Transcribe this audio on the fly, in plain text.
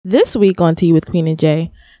This week on Tea with Queen and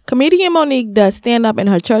Jay, comedian Monique does stand up in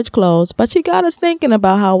her church clothes, but she got us thinking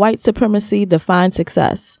about how white supremacy defines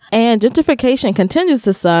success. And gentrification continues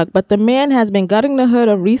to suck, but the man has been gutting the hood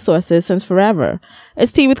of resources since forever.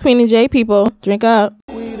 It's Tea with Queen and Jay, people. Drink up.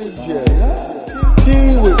 Queen and Jay.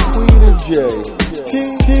 Tea with Queen and Jay.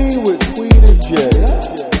 Tea with Queen and Jay.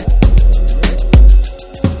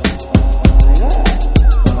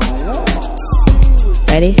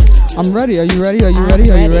 Ready? I'm ready. Are you ready? Are you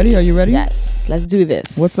ready? Are you ready? Are you ready? Yes. Let's do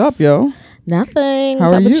this. What's up, yo? Nothing. How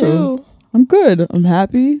What's are up with you? I'm good. I'm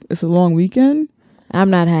happy. It's a long weekend. I'm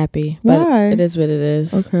not happy, but Why? it is what it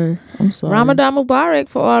is. Okay. I'm sorry. Ramadan Mubarak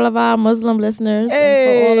for all of our Muslim listeners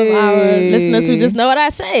Hey. and for all of our listeners who just know what I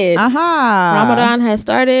said. Aha. Ramadan has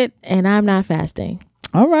started and I'm not fasting.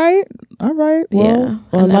 All right. All right. Yeah,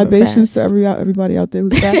 Well, I never libations fast. to everybody out there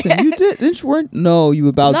who's fasting. You didn't you? Weren't? No, you were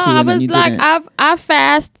about No, to. I And then was you like, didn't. I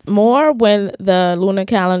fast more when the lunar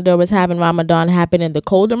calendar was having Ramadan happen in the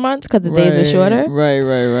colder months because the days were shorter. Right.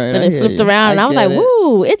 Then I it hear flipped you. around and I was get like, it.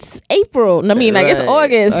 woo, it's April. I mean, like, it's Right.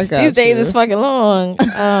 August. I got These days you. is fucking long.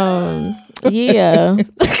 Yeah.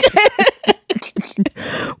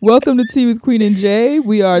 Welcome to Tea with Queen and Jay.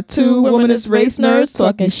 We are two womanist race nerds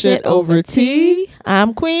talking shit over tea.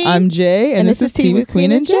 I'm Queen. I'm Jay, and this is Tea with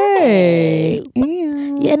Queen and Jay.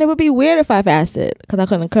 Yeah, and it would be weird if I fasted because I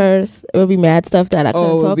couldn't curse. It would be mad stuff that I couldn't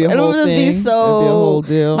Oh, it talk would be a about. It whole would just thing. be so. It'd be a whole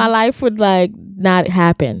deal. My life would like not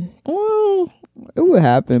happen. Well, it would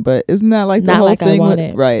happen, but isn't that like the Not whole like I thing? want with,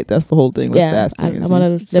 it. right, that's the whole thing with Yeah, fasting. I is wanna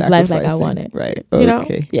you live life like I sacrificing. want it. Right. You know?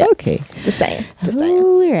 Okay. Yeah. Okay. Just saying. Just saying.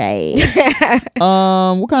 All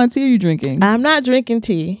right. What kind of tea are you drinking? I'm not drinking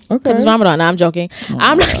tea. Okay. Because it's Ramadan. No, I'm joking.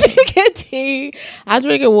 I'm not drinking tea. I'm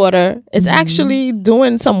drinking water. It's actually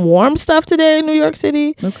doing some warm stuff today in New York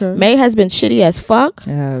City. Okay. May has been shitty as fuck.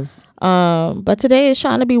 It has. But today is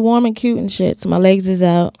trying to be warm and cute and shit. So my legs is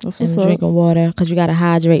out That's and what's up. drinking water because you gotta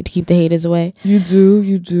hydrate to keep the haters away. You do.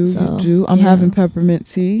 So, I'm yeah. having peppermint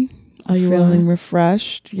tea. Oh, you feeling are?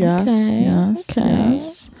 refreshed. Yes. Okay, Yes. okay.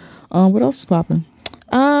 Yes. What else is popping?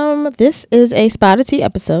 This is a Spotted Tea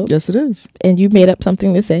episode, Yes, it is. and you made up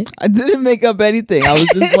something to say. I didn't make up anything. I was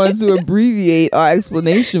just wanting to abbreviate our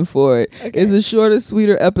explanation for it. Okay. It's a shorter,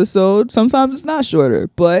 sweeter episode. Sometimes it's not shorter,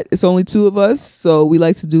 but it's only two of us, so we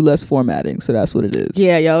like to do less formatting. So that's what it is.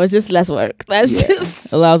 Yeah, yo, it's just less work. That's Yeah.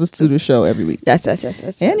 just Allows us to do the show every week.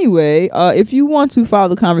 yes. Anyway, if you want to follow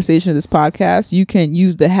the conversation of this podcast, you can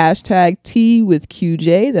use the hashtag Tea with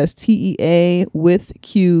QJ. That's TEA with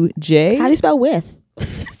QJ. How do you spell with?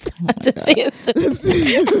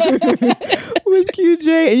 With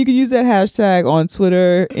QJ, and you can use that hashtag on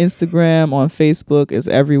Twitter, Instagram, on Facebook. It's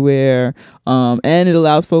everywhere, and it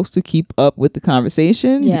allows folks to keep up with the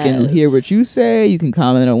conversation. You can Yes. hear what you say. You can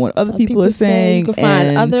comment on what other Some people are say saying. you can find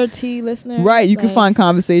and- other tea listeners. right. You can like, find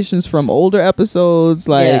conversations from older episodes.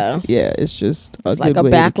 Like, Yeah. it's just a it's good like a way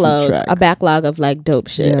backlog, to keep track. a backlog of like dope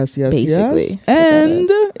shit. Yes, basically. yes. That's what that And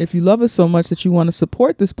is. if you love us so much that you want to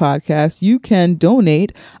support this podcast, you can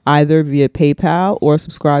donate either via PayPal or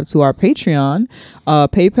subscribe to our Patreon.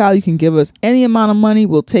 PayPal, you can give us any amount of money.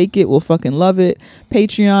 We'll take it. We'll fucking love it.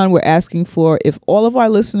 Patreon, we're asking for, if all of our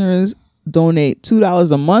listeners donate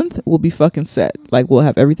 $2 a month, we'll be fucking set. Like, we'll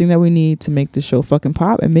have everything that we need to make the show fucking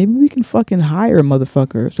pop, and maybe we can fucking hire a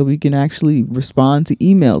motherfucker so we can actually respond to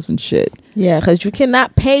emails and shit. Yeah, because you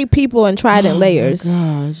cannot pay people in Trident layers.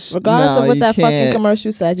 Gosh, Regardless No, of what you that fucking can't.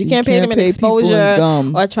 commercial says, you You can't pay them in people in exposure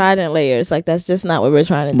gum. or Trident layers. Like, that's just not what we're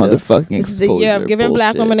trying to do. Motherfucking This is the year exposure of giving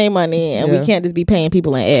black bullshit. women their money, and Yeah. we can't just be paying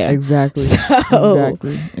people in air. Exactly. So,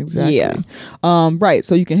 Exactly. yeah. Right.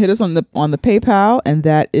 So you can hit us on the PayPal, and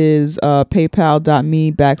that is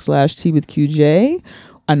paypal.me/Tea with QJ.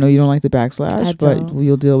 I know you don't like the backslash, I but don't.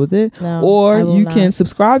 you'll deal with it. No, I Or will you not. can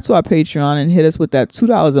subscribe to our Patreon and hit us with that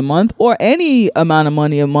 $2 a month or any amount of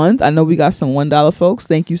money a month. I know we got some $1 folks.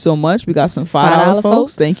 Thank you so much. We got some $5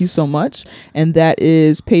 folks. Thank you so much. And that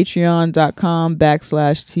is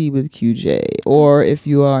patreon.com/Tea with QJ. Or if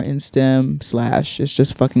you are in STEM / it's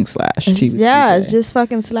just fucking slash Tea with Yeah, QJ. it's just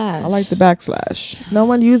fucking slash. I like the backslash. No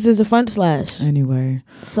one uses a front slash. Anyway.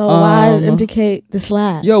 So why Um, indicate the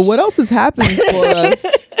slash? Yo, what else is happening for us?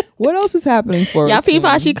 What else is happening for Y'all us? peep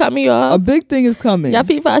how she cut me off? A big thing is coming. Y'all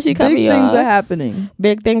peep how she cut Big me things off? are happening.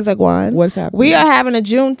 Big things are going. What's happening? We are having a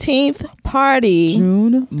Juneteenth party.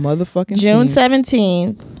 June motherfucking June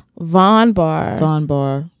 17th. 17th. Vaughn Bar. Vaughn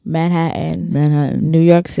Bar, Manhattan. Manhattan, New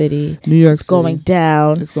York City. New York It's City. going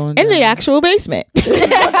down It's going in down. the actual basement.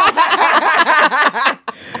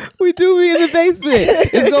 We do be in the basement.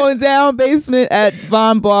 It's going down basement at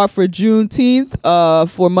Von Bar for Juneteenth.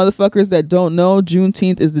 For motherfuckers that don't know,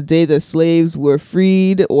 Juneteenth is the day that slaves were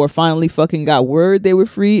freed or finally fucking got word they were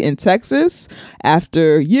free in Texas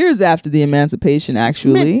years after the emancipation,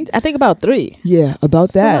 actually. I think about 3. Yeah, about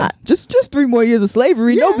It's a that. lot. Just 3 more years of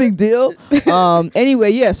slavery. No big deal.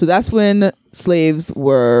 Anyway, yeah, so that's when slaves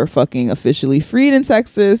were fucking officially freed in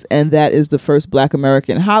Texas, and that is the first Black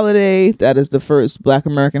American holiday. That is the first Black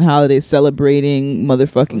American holiday celebrating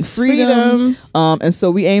motherfucking freedom. And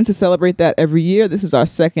so we aim to celebrate that every year. This is our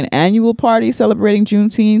 2nd annual party celebrating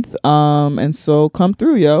Juneteenth. And so come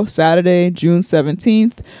through, yo. Saturday, June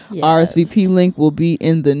 17th. Yes. RSVP link will be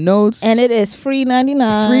in the notes. And it is free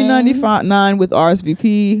 99. Free 99 with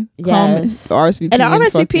RSVP. Yes. RSVP. And the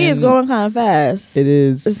link RSVP is going kind of fast. It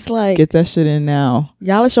is. It's like, get that shit in now.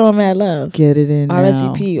 y'all are showing mad love. Get it in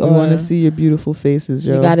RSVP now. We want to see your beautiful faces,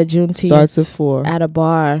 yo. You got a Juneteenth. Starts at 4. At a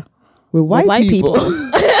bar. With white people.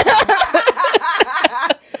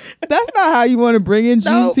 That's not how you want to bring in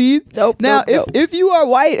Juneteenth. Nope. Now, if you are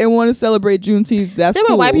white and want to celebrate Juneteenth, that's there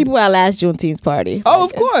cool. were white people at last Juneteenth party. Oh,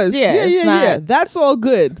 Like, of course. it's Yeah. not- That's all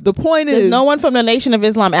good. The point There's is, no one from the Nation of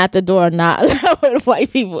Islam at the door not allowing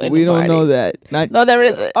white people in we the don't party. know that. No, there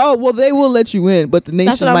isn't. Oh, well, they will let you in, but the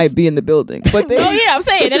nation what I'm might be in the building. But they, Oh, yeah, I'm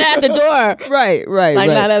saying they're at the door. Right. Like,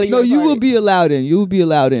 not letting you No, in you party. will be allowed in. You will be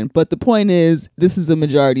allowed in. But the point is, this is a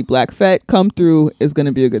majority Black fete. Come through. It's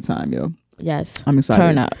gonna be a good time, yo. Yes. I'm excited.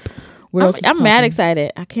 Turn up. What else? is I'm mad poppin'?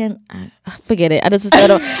 excited. I can't forget it. I just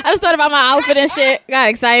thought about my outfit and shit. Got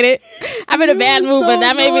excited. I'm in a bad mood, but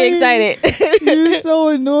that made me excited. You're so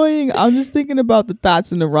annoying. I'm just thinking about the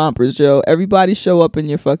thoughts and the rompers, yo. Everybody show up in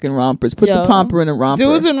your fucking rompers. Put the Yo. pomper in a romper.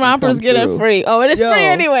 Dudes and rompers come getting through. free. Oh, it is Yo, free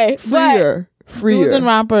anyway. Freer. But dudes and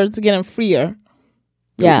rompers getting freer.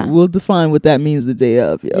 Yeah. We'll define what that means the day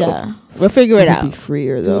of, yo. Yeah. We'll figure it It'll be out.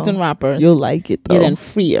 freer, though. Dudes and rompers You'll like it, though. getting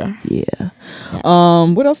freer. Yeah.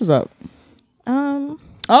 What else is up? Um.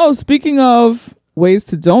 Oh, speaking of ways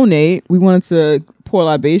to donate, we wanted to pour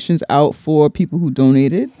libations out for people who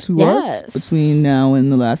donated to Yes. us between now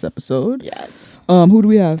and the last episode. Yes. Who do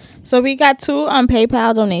we have? So we got 2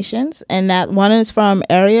 PayPal donations, and that one is from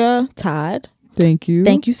Area Todd. Thank you.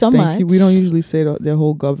 Thank you so much. We don't usually say their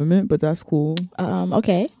whole government, but that's cool.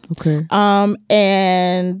 Okay. Okay.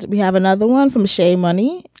 And we have another one from Shay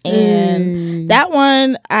Money, and Hey. that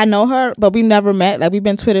one I know her, but we've never met. Like we've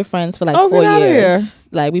been Twitter friends for like Oh, 4 get outta years.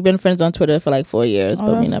 Like we've been friends on Twitter for like 4 years, Oh,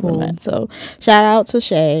 but we that's never cool. met. So shout out to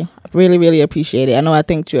Shay. Really, really appreciate it. I know I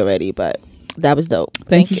thanked you already, but that was dope.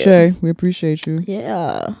 Thank you, Shay. We appreciate you.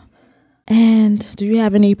 Yeah. And do you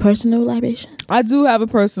have any personal libations? I do have a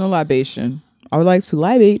personal libation. I would like to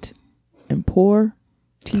libate and pour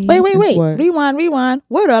tea. Wait. and what? Rewind.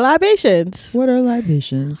 What are libations? What are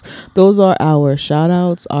libations? Those are our shout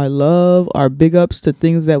outs, our love, our big ups to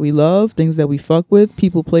things that we love, things that we fuck with,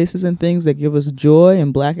 people, places, and things that give us joy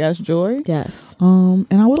and black ass joy. Yes. And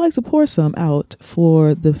I would like to pour some out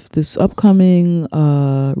for this upcoming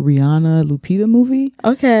Rihanna Lupita movie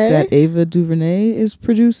Okay. that Ava DuVernay is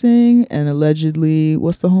producing, and allegedly,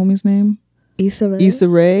 what's the homie's name? Issa Rae. Issa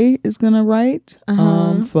Rae is gonna write.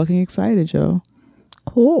 Uh-huh. Fucking excited, yo.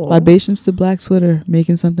 Cool. Libations to Black Twitter,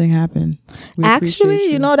 making something happen. We Actually,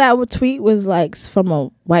 appreciate you know that tweet was like from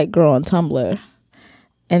a white girl on Tumblr,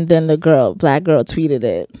 and then the black girl tweeted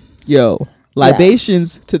it. Yo,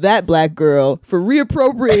 libations to that black girl for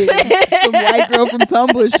reappropriating some white girl from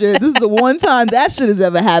Tumblr shit. This is the one time that shit has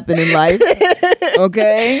ever happened in life.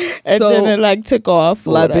 Okay? And so then it like took off.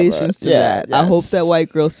 or libations to whatever. that. I hope that white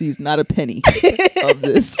girl sees not a penny of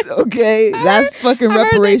this. Okay? That's fucking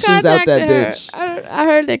reparations out that bitch. I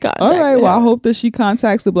heard they contacted All right, well, I her. hope that she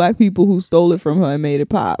contacts the black people who stole it from her and made it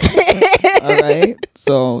pop. All right?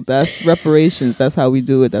 So that's reparations. That's how we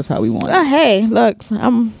do it. That's how we want it. Hey, look,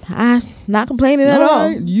 I'm not complaining at all.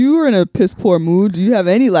 Right. You're in a piss poor mood. Do you have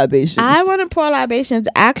any libations? I want to pour libations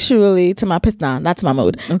actually to my not to my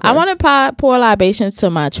mood. Okay. I want to pour libations to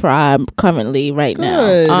my tribe currently right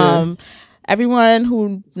Good. now. Everyone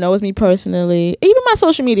who knows me personally, even my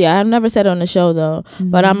social media, I've never said it on the show though,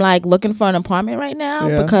 but I'm like looking for an apartment right now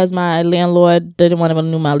Yeah. because my landlord didn't want to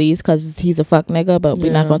renew my lease because he's a fuck nigga, but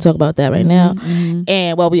we're not Yeah. going to talk about that right now.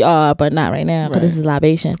 And well, we are, but not right now because Right. this is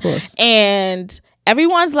libation. Of course. And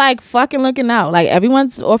everyone's like fucking looking out. Like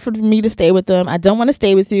everyone's offered me to stay with them. I don't want to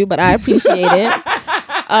stay with you, but I appreciate it.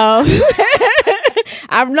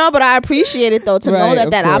 But I appreciate it though to know Right, that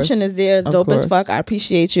of that course. option is there. It's Of dope as course. fuck. I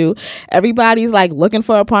appreciate you. Everybody's like looking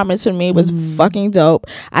for apartments for me. It was fucking dope.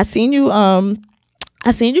 I seen you,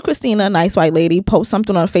 Christina, nice white lady, post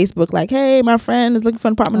something on Facebook like, "Hey, my friend is looking for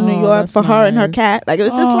an apartment in New York that's for her and her nice. cat." Like it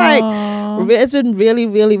was just like It's been really,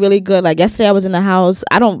 really, really good. Like yesterday I was in the house.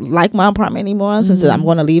 I don't like my apartment anymore since I'm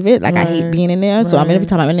going to leave it. Like I hate being in there. So I mean, every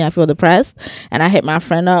time I'm in there I feel depressed. And I hit my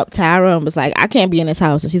friend up, Tara, and was like, I can't be in this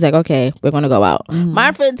house. And she's like, okay, we're going to go out.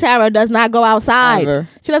 My friend Tara does not go outside. Ever.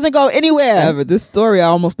 She doesn't go anywhere. Ever. This story, I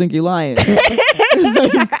almost think you're lying.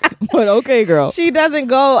 But okay, girl. She doesn't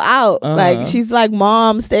go out. Like she's like,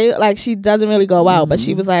 mom, stay. Like she doesn't really go out. But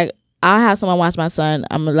she was like, I'll have someone watch my son.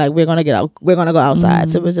 I'm like, we're gonna get out. We're gonna go outside.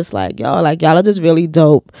 So it was just like, yo, like y'all are just really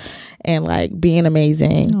dope and like being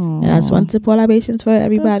amazing. And I just want to pour libations for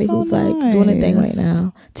everybody who's like doing a thing right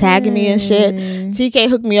now, tagging me and shit. TK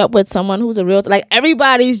hooked me up with someone who's a real like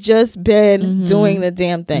everybody's just been doing the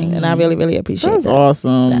damn thing, and I really, really appreciate That's that.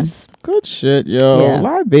 awesome. That's good shit, yo. Yeah.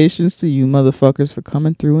 Libations to you motherfuckers for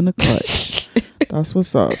coming through in the clutch. That's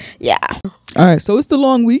what's up. Yeah. All right, so it's the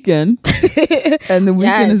long weekend, and the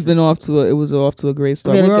weekend has been off to a great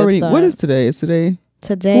start. Really We're good already. start. What is today? Is today?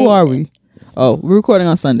 Today. Who are we? Oh, we're recording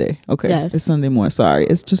on Sunday. Okay, Yes. It's Sunday morning. Sorry,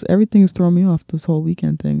 it's just everything's throwing me off this whole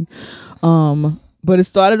weekend thing. But it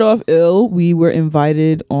started off ill. We were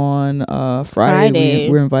invited on Friday.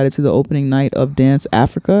 We were invited to the opening night of Dance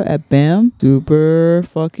Africa at BAM. Super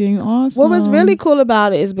fucking awesome. What was really cool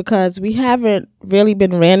about it is because we haven't really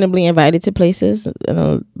been randomly invited to places.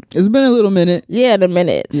 It's been a little minute. Yeah, in a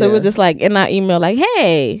minute. So it was just like in our email, like,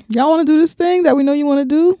 hey, y'all want to do this thing that we know you want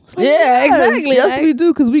to do? Like, yeah, exactly. Yes, like, we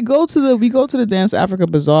do, because we go to the Dance Africa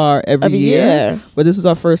Bazaar every year. But this is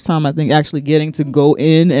our first time, I think, actually getting to go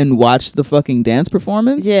in and watch the fucking dance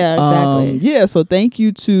performance. Yeah, exactly. Yeah, so thank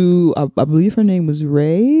you to I believe her name was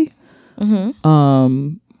Ray.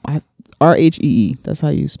 RHEE. That's how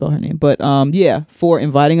you spell her name. But yeah, for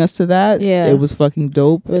inviting us to that. Yeah, it was fucking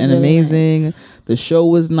dope and really amazing. Nice. The show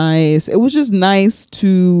was nice. It was just nice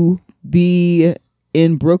to be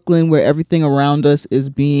in Brooklyn, where everything around us is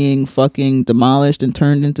being fucking demolished and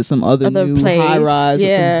turned into some other new place. High rise or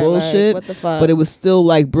some bullshit. Like, what the fuck? But it was still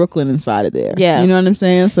like Brooklyn inside of there. Yeah, you know what I'm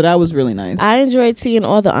saying? So that was really nice. I enjoyed seeing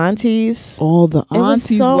all the aunties. All the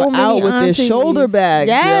aunties were out with their shoulder bags.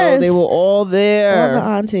 Yes, yo. They were all there. All the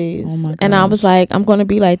aunties. Oh my gosh. And I was like, I'm gonna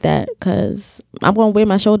be like that because I'm gonna wear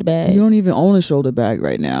my shoulder bag. You don't even own a shoulder bag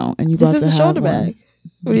right now, and this is a shoulder bag.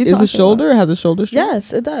 Is a shoulder about? Has a shoulder strap?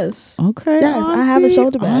 Yes, it does. Okay. Yes, auntie, I have a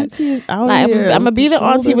shoulder bag. Auntie is out like, here. I'm gonna be the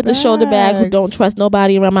auntie with the shoulder bag who don't trust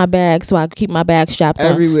nobody around my bag, so I can keep my bag strapped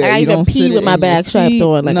everywhere. on. Like, I even pee with my bag strapped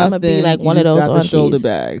on. Like, I'm gonna be like one of those aunties. Shoulder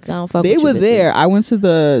bags. They were there. I went to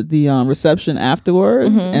the reception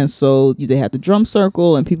afterwards, and so they had the drum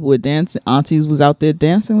circle, and people were dancing. Aunties was out there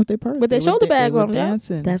dancing with their purse, with their shoulder bag on.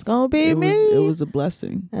 Dancing. That's gonna be me. It was a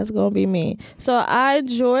blessing. That's gonna be me. So I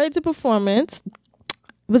enjoyed the performance.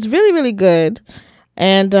 It was really, really good.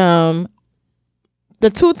 And the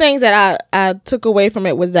two things that I took away from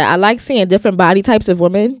it was that I like seeing different body types of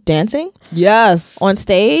women dancing. Yes. On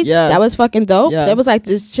stage. Yes. That was fucking dope. Yes. There was like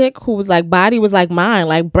this chick who was like, body was like mine,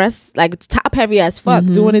 like breasts, like top heavy as fuck,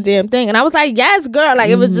 doing a damn thing. And I was like, yes, girl. Like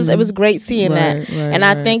it was great seeing that. And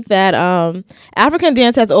I think that African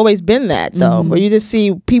dance has always been that though, where you just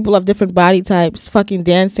see people of different body types fucking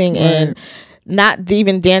dancing and not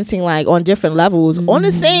even dancing like on different levels, on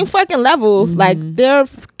the same fucking level. Like their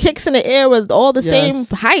kicks in the air was all the same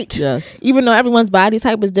height, even though everyone's body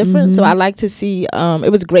type is different. So I like to see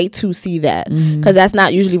it was great to see that because that's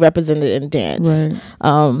not usually represented in dance,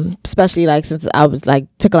 especially like since I was like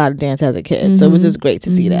took a lot of dance as a kid. So it was just great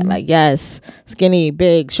to see that, like, yes, skinny,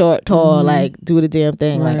 big, short, tall, like do the damn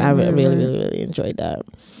thing. Like I really enjoyed that.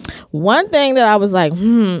 One thing that I was like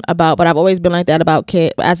about, but I've always been like that about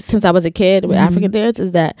since I was a kid with African dance,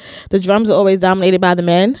 is that the drums are always dominated by the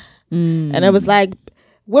men, and it was like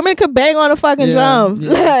women could bang on a fucking drum.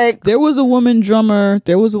 Like there was a woman drummer at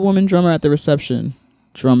the reception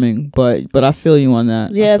drumming, but I feel you on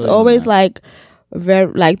that. Yeah, it's always like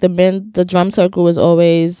very like the drum circle was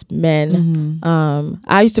always men.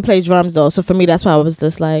 I used to play drums though, so for me that's why I was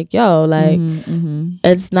just like, yo, like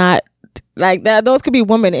it's not like that. Those could be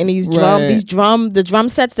women in these the drum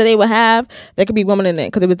sets that they would have. There could be women in it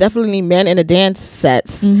because it was definitely men in the dance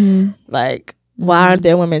sets. Like, why aren't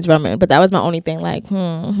there women drumming? But that was my only thing. Like,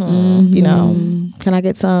 you know, can I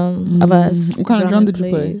get some of us? What kind of drum did you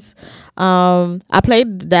play? I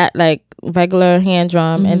played that like regular hand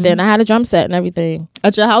drum, and then I had a drum set and everything.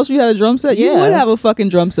 At your house, you had a drum set? Yeah. You would have a fucking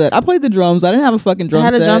drum set. I played the drums. I didn't have a fucking drum set.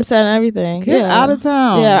 I had a drum set and everything. Get out of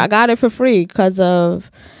town. Yeah, I got it for free because of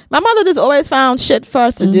my mother just always found shit for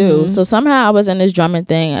us to do. So somehow I was in this drumming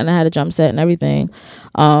thing and I had a drum set and everything.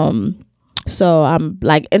 So I'm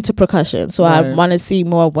like into percussion. So I want to see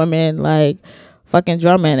more women like fucking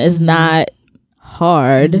drumming. It's not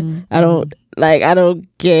hard. Like, I don't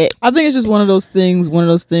get. I think it's just one of those things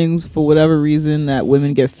for whatever reason that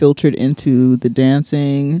women get filtered into the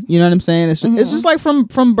dancing. You know what I'm saying? It's just like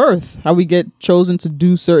from birth, how we get chosen to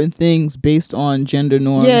do certain things based on gender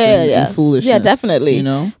norms and foolishness. Yeah, definitely. You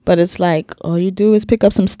know? But it's like, all you do is pick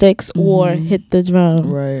up some sticks or hit the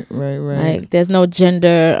drum. Right. Like, there's no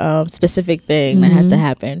gender specific thing that has to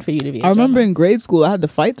happen for you to be a I remember drummer. in grade school, I had to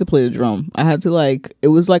fight to play the drum. I had to like, it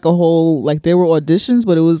was like a whole, like there were auditions,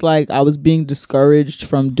 but it was like I was being discouraged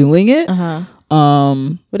from doing it.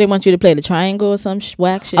 But they want you to play the triangle or some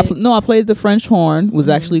whack shit. I played the French horn. Was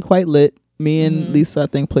actually quite lit. Me and Lisa, I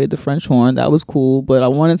think, played the French horn. That was cool. But I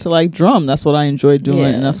wanted to like drum. That's what I enjoyed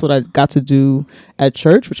doing, and that's what I got to do at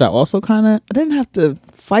church, which I also I didn't have to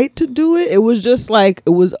fight to do it. It was just like,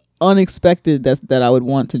 it was unexpected that I would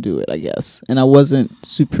want to do it, I guess, and I wasn't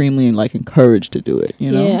supremely like encouraged to do it.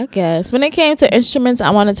 You know? Yeah, I guess when it came to instruments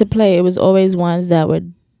I wanted to play, it was always ones that were,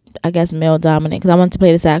 I guess, male dominant, because I wanted to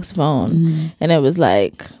play the saxophone, and it was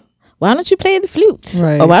like, why don't you play the flute?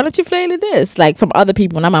 Right. Or why don't you play this? Like, from other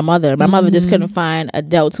people, not my mother. My mother just couldn't find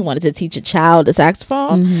adults who wanted to teach a child the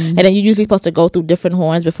saxophone. And then you're usually supposed to go through different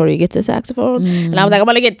horns before you get to saxophone. And I was like, I'm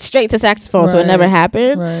going to get straight to saxophone. So it never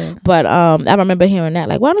happened. Right. But I remember hearing that.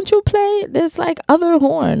 Like, why don't you play this, like, other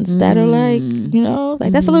horns that are like, you know,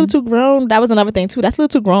 like, that's a little too grown. That was another thing, too. That's a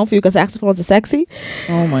little too grown for you because saxophones are sexy.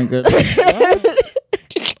 Oh my goodness.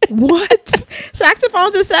 What?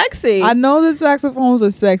 Saxophones are sexy. I know that saxophones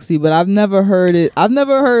are sexy, but I've never heard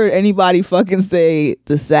anybody fucking say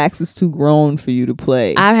the sax is too grown for you to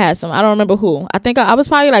play. I've had some. I don't remember who. I think I was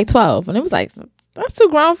probably like 12, and it was like, that's too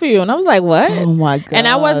grown for you. And I was like, what? Oh my god. And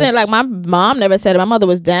I wasn't like, my mom never said it. My mother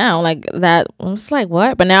was down like that. I was like,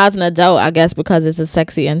 what? But now as an adult, I guess because it's a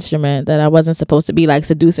sexy instrument, that I wasn't supposed to be like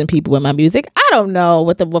seducing people with my music. I don't know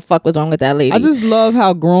what the fuck was wrong with that lady. I just love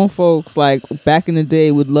how grown folks like back in the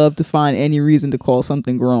day would love to find any reason to call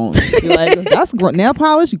something grown. You're like, that's nail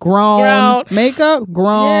polish, grown. Makeup,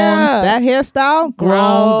 grown. Yeah. That hairstyle,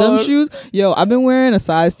 grown. Them shoes. Yo, I've been wearing a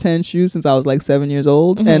size 10 shoe since I was like 7 years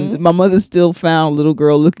old, and my mother still found little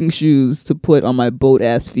girl looking shoes to put on my boat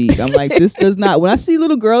ass feet. I'm like, this does not. When I see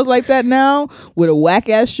little girls like that now with a whack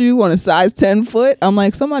ass shoe on a size 10 foot, I'm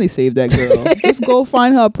like, somebody save that girl. Just go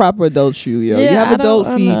find her a proper adult shoe, yo. You have adult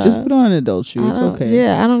feet, just put on an adult shoe. It's okay.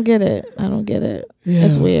 Yeah, I don't get it. Yeah.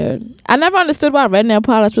 It's weird. I never understood why red nail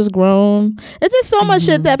polish was grown. It's just so much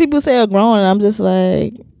shit that people say are grown, and I'm just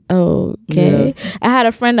like, okay. Yeah. I had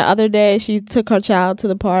a friend the other day. She took her child to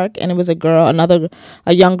the park, and it was a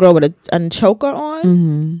young girl with a choker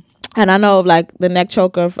on. And I know, like, the neck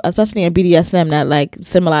choker, especially in BDSM, that like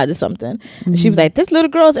symbolizes something. And she was like, this little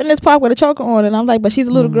girl's in this park with a choker on, and I'm like, but she's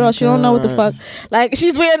a little girl. She don't know what the fuck. Like,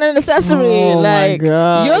 she's wearing an accessory. Like,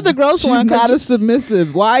 you're the gross one. She's not a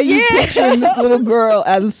submissive. Why are you picturing this little girl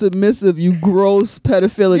as a submissive? You gross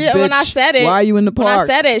pedophilic bitch. When I said it, why are you in the park? When I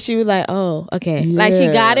said it, she was like, oh, okay. Yeah, like, she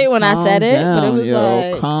got it when I said it, but it was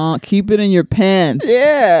like, keep it in your pants.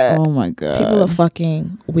 Yeah. Oh my god. People are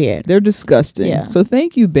fucking weird. They're disgusting. Yeah. So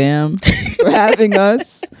thank you, Bam, for having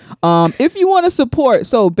us. If you want to support,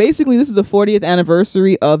 so basically this is the 40th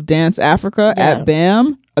anniversary of Dance Africa at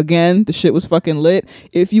BAM. Again, the shit was fucking lit.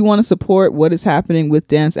 If you want to support what is happening with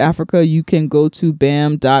Dance Africa, you can go to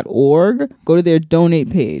bam.org, go to their donate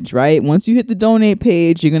page, right? Once you hit the donate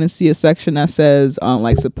page, you're going to see a section that says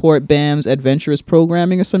like support BAM's adventurous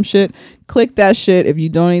programming or some shit. Click that shit. If you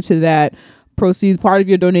donate to that, proceeds, part of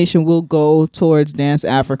your donation will go towards Dance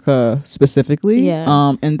Africa specifically.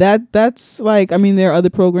 Yeah. And that's like, I mean, there are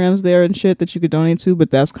other programs there and shit that you could donate to,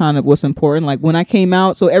 but that's kind of what's important. Like when I came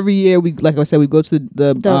out, so every year we, like I said, we go to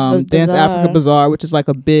the Dance Africa Bazaar, which is like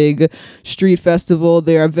a big street festival.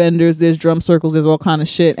 There are vendors, there's drum circles, there's all kind of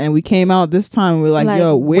shit. And we came out this time and we were like,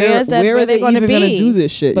 yo, where are they even going to do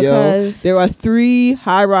this shit, because yo? There are 3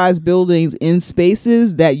 high-rise buildings in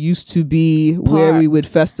spaces that used to be where we would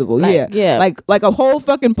festival. Like a whole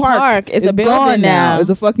fucking park is a building now. There's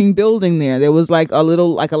a fucking building there. There was like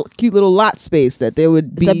a cute little lot space that there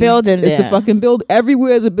would be. It's a building there. It's a fucking build.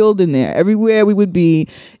 Everywhere is a building there. Everywhere we would be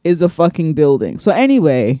is a fucking building. So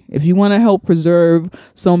anyway, if you want to help preserve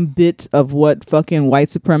some bit of what fucking white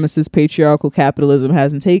supremacist patriarchal capitalism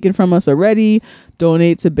hasn't taken from us already,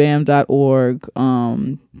 donate to bam.org,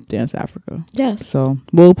 Dance Africa. Yes. So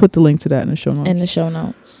we'll put the link to that in the show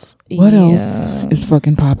notes. What else is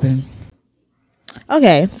fucking popping?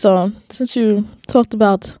 Okay, so since you talked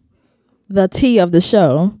about the T of the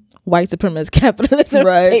show, white supremacist capitalism,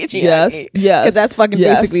 right? Patriarchy, yes, because that's fucking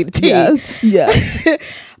basically the T. Yes.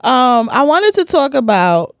 I wanted to talk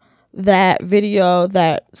about that video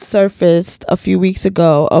that surfaced a few weeks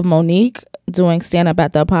ago of Monique doing stand up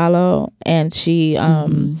at the Apollo, and she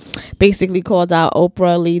basically called out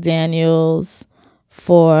Oprah, Lee Daniels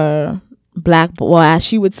for as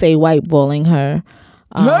she would say, white bullying her.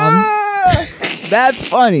 That's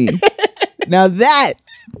funny. Now that's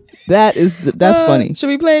funny. Should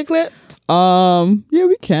we play a clip? Yeah,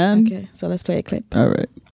 we can. Okay, so let's play a clip. All right.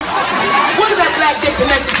 What is that black dick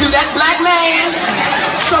connected to? That black man?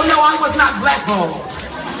 So no, I was not blackballed.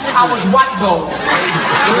 I was whiteballed.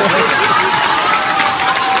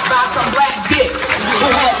 By some black dicks who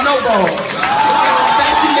had no balls.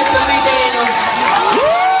 Thank you, Mr. Lee Daniels.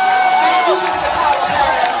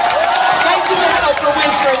 Thank you, Miss Oprah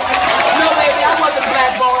Winfrey. No, baby, I wasn't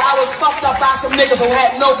blackballed. I was fucked up by some niggas who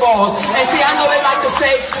had no balls. And see, I know they like to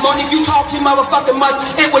say, Monique, you talk too motherfucking much.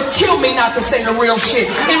 It would kill me not to say the real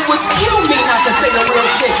shit. It would kill me not to say the real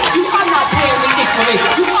shit. You are not paying me equally.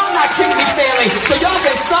 You are not treating me fairly. So y'all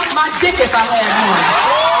can suck my dick if I had one.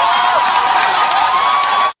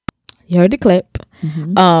 You heard the clip.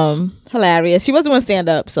 Hilarious. She was doing stand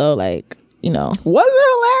up, so like, you know. Was it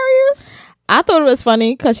hilarious? I thought it was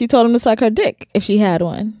funny because she told him to suck her dick if she had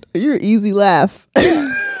one. You're an easy laugh. No,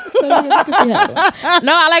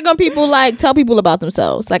 I like when people like tell people about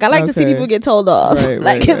themselves. Like I like to see people get told off.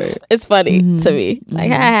 Like it's funny to me.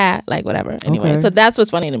 Like ha ha, like whatever. Anyway, so that's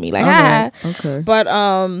what's funny to me. Like ha ha. Okay. But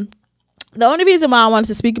the only reason why I wanted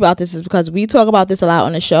to speak about this is because we talk about this a lot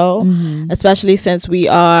on the show, especially since we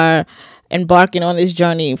are embarking on this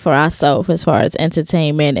journey for ourselves as far as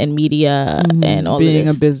entertainment and media and all being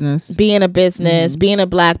of this. Being a business, being a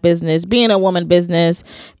black business, being a woman business,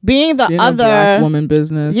 being the being other a black woman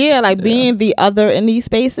business. Yeah, like being the other in these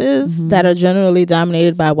spaces that are generally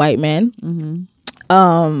dominated by white men.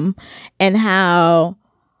 And how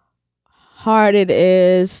hard it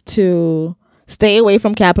is to stay away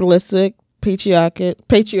from capitalistic patriarchal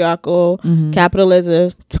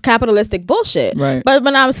capitalistic bullshit. Right. But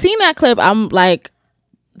when I'm seeing that clip, I'm like,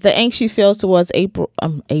 the angst she feels towards April.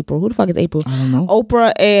 Who the fuck is April? I don't know.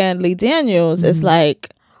 Oprah and Lee Daniels. It's like,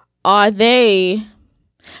 are they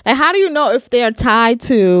like? How do you know if they're tied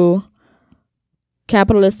to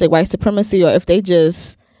capitalistic white supremacy or if they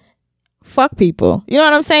just fuck people? You know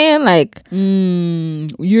what I'm saying? Like,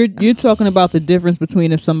 you're talking about the difference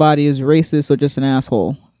between if somebody is racist or just an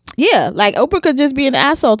asshole. Yeah, like Oprah could just be an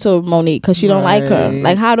asshole to Monique because she don't like her.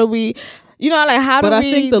 Like, how do we, how do we I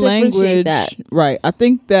think the language, that? Right. I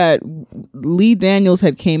think that Lee Daniels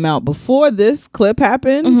had came out before this clip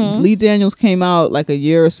happened. Lee Daniels came out like a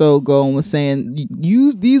year or so ago and was saying,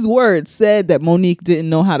 use these words, said that Monique didn't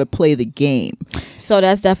know how to play the game. So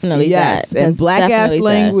that's definitely yes. that. And That's black ass definitely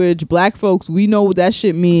language, that. black folks, we know what that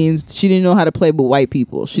shit means. She didn't know how to play with white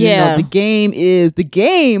people. She didn't know the game is the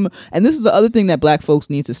game. And this is the other thing that black folks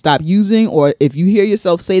need to stop using, or if you hear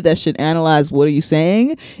yourself say that shit, analyze what are you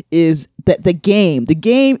saying, is that the game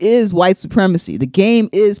is white supremacy. The game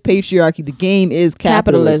is patriarchy. The game is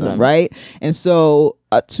capitalism. Right? And so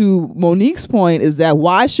to Monique's point is that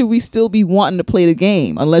why should we still be wanting to play the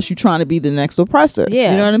game unless you're trying to be the next oppressor?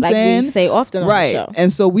 Yeah, you know what I'm saying? We say often right. on the show.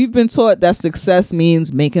 And so we've been taught that success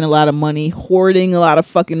means making a lot of money, hoarding a lot of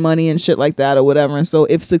fucking money and shit like that or whatever. And so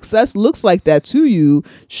if success looks like that to you,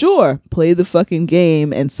 sure, play the fucking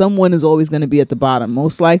game, and someone is always going to be at the bottom.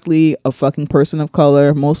 Most likely a fucking person of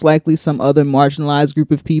color, most likely some other marginalized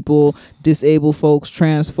group of people, disabled folks,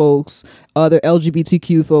 trans folks, other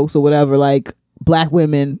LGBTQ folks or whatever, like black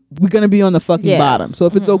women, we're going to be on the fucking bottom. So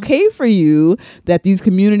if it's okay for you that these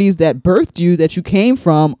communities that birthed you, that you came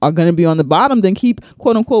from, are going to be on the bottom, then keep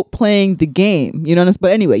quote unquote playing the game. You know,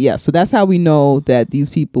 but anyway, yeah, so that's how we know that these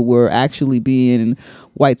people were actually being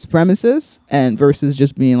white supremacists and versus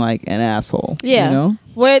just being like an asshole. Yeah. You know?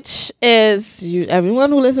 Which is, everyone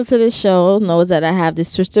who listens to this show knows that I have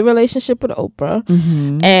this twisted relationship with Oprah.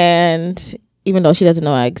 And even though she doesn't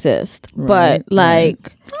know I exist. But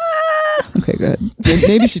like... Okay, go ahead.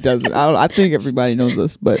 Maybe she doesn't. I think everybody knows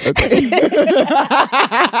this, but okay.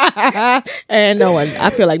 And I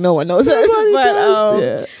feel like no one knows us.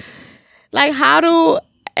 But like,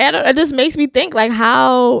 it just makes me think, like,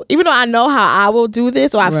 how, even though I know how I will do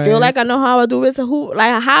this, or I feel like I know how I'll do this,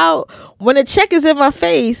 when the check is in my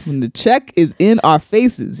face. When the check is in our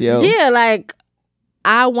faces, yo. Yeah, like,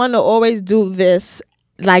 I want to always do this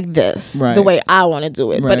like this, the way I want to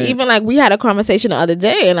do it. But even like we had a conversation the other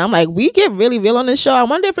day and I'm like, we get really real on this show. I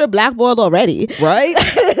wonder if we're blackballed already. Right?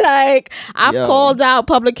 Like I've called out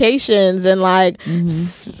publications and like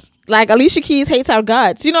like Alicia Keys hates our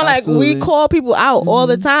guts. You know, like we call people out all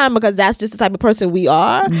the time because that's just the type of person we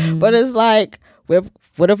are. But it's like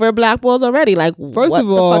what if we're blackballed already? Like, First what of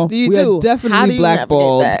all, the fuck do you we do? are definitely How do you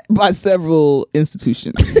blackballed navigate by several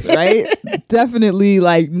institutions, right? Definitely,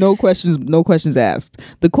 like no questions asked.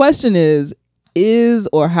 The question is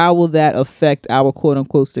or how will that affect our quote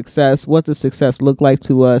unquote success? What does success look like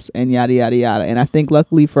to us, and yada yada yada. And I think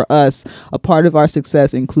luckily for us, a part of our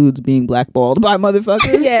success includes being blackballed by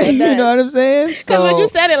motherfuckers. Yeah, it you does. know what I'm saying? Because when you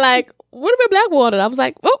said it, like, what if we're blackballed? I was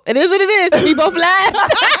like, oh, it is what it is. And we both laughed.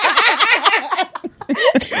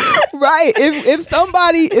 Right. If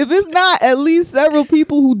it's not at least several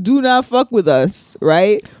people who do not fuck with us,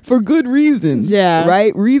 right? For good reasons. Yeah.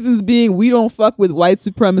 Right? Reasons being we don't fuck with white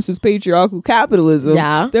supremacist patriarchal capitalism.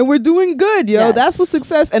 Yeah. Then we're doing good, yo. Yes. That's what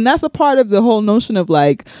success, and that's a part of the whole notion of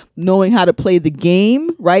like knowing how to play the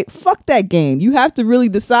game, right? Fuck that game. You have to really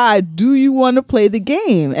decide, do you want to play the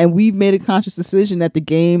game? And we've made a conscious decision that the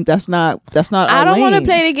game, that's not I don't want to lane.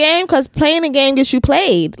 play the game because playing the game gets you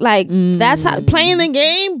played. Like, that's how playing the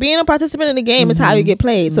game, being a participant in the game is how you get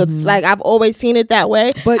played. So, like, I've always seen it that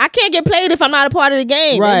way. But I can't get played if I'm not a part of the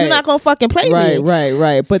game. Right. And you're not going to fucking play me.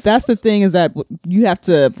 Right. But that's the thing, is that you have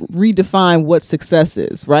to redefine what success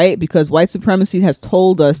is, right? Because white supremacy has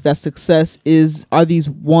told us that success are these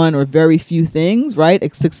one or very few things,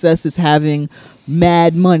 right? Success is having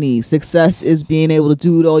mad money. Success is being able to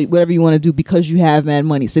do whatever you want to do because you have mad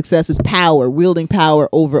money. Success is power, wielding power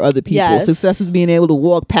over other people. Yes. Success is being able to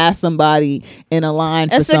walk past somebody in a line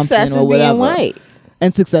for And something success or is whatever. being white.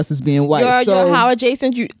 And success is being white. Your how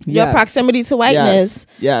adjacent your Yes. proximity to whiteness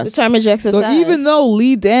Yes. determines your success. So even though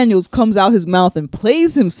Lee Daniels comes out his mouth and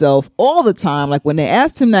plays himself all the time, like when they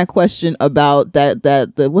asked him that question about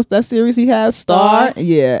that what's that series he has, Star?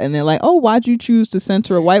 Yeah, and they're like, oh, why'd you choose to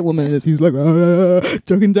center a white woman in this? He's like,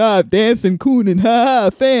 chuck and jive, dancing, cooning, ha,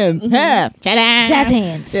 fans, ha, jazz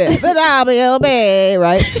hands. yeah, but I'll be obey,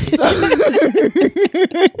 right? So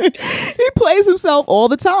he plays himself all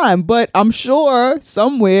the time, but I'm sure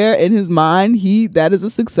somewhere in his mind that is a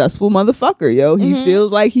successful motherfucker, yo. He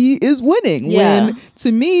feels like he is winning. Yeah. When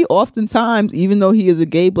to me, oftentimes, even though he is a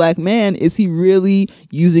gay black man, is he really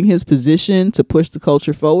using his position to push the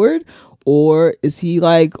culture forward? Or is he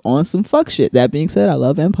like on some fuck shit? That being said, I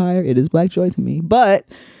love Empire. It is Black Joy to me. But,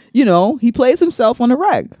 you know, he plays himself on a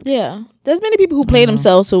reg. Yeah. There's many people who play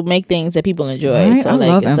themselves to make things that people enjoy. Right? So I like,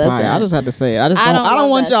 love it Empire. doesn't- I just had to say it. I I don't love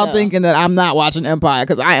want that y'all show. thinking that I'm not watching Empire,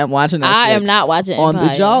 because I am watching that I shit. am not watching On Empire.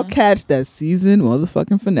 Did y'all catch that season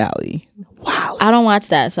motherfucking finale? Wow. I don't watch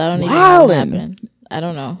that, so I don't even know what Wildin'. happened. I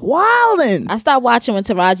don't know. Wildin'. I stopped watching when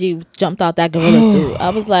Taraji jumped out that gorilla suit. I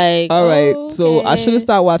was like, All right. So I okay. should have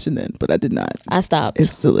stopped watching then, but I did not. I stopped.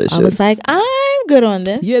 It's delicious. I was like, I'm good on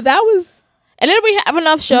this. yeah, that was And then we have enough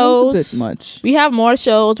that was shows. a bit much. We have more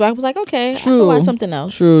shows where I was like, okay, I True. can watch something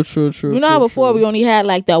else. True. You know how before we only had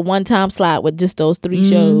like that one time slot with just those 3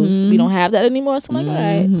 shows. We don't have that anymore. So I'm like, all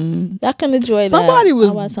right, I can enjoy Somebody that. I'll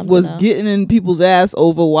watch was something else. getting in people's ass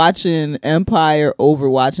over watching Empire over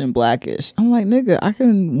watching Blackish. I'm like, nigga, I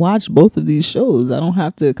can watch both of these shows. I don't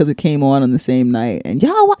have to, because it came on the same night. And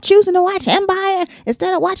y'all choosing to watch Empire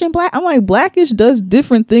instead of watching Black. I'm like, Blackish does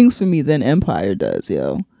different things for me than Empire does,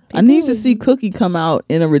 yo. I need to see Cookie come out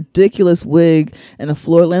in a ridiculous wig and a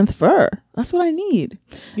floor-length fur. That's what I need.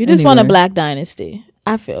 You just want a Anyway. Black Dynasty.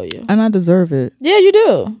 I feel you. And I deserve it. Yeah, you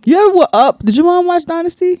do. You ever up? Did your mom watch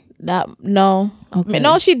Dynasty? No. Okay.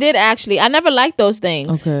 No, she did actually. I never liked those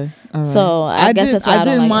things. Okay. All right. So I guess that's why I don't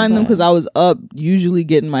didn't like mind them Empire. because I was up usually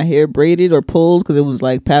getting my hair braided or pulled because it was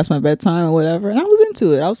like past my bedtime or whatever. And I was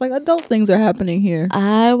into it. I was like, adult things are happening here.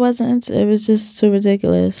 I wasn't. It was just too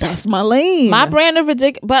ridiculous. That's my lane. My brand of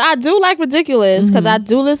ridiculous, but I do like ridiculous because I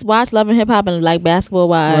do watch Love and Hip Hop and like Basketball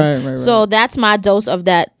Wives. Right. So that's my dose of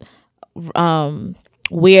that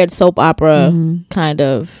weird soap opera kind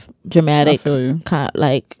of dramatic I feel you. kind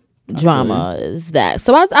like drama is that.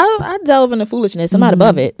 So I delve into foolishness. I'm not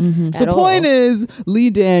above it. The point is, Lee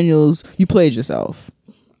Daniels, you played yourself.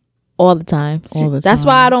 all the time. All the That's time.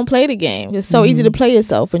 why I don't play the game. It's so easy to play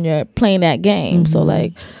yourself when you're playing that game. So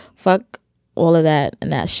like, fuck all of that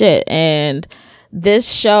and that shit. And this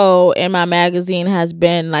show in my magazine has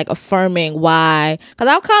been like affirming why, because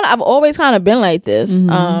I've always kind of been like this.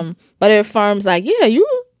 But it affirms like, yeah, you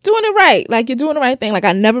doing it right. Like you're doing the right thing. Like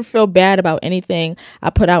I never feel bad about anything I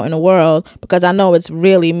put out in the world because I know it's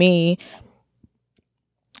really me.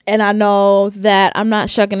 And I know that I'm not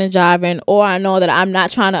shucking and jiving, or I know that I'm not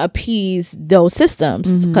trying to appease those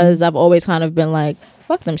systems because I've always kind of been like,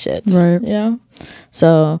 fuck them shits. Right. You know?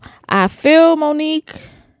 So I feel Monique.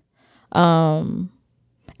 And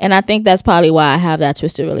And I think that's probably why I have that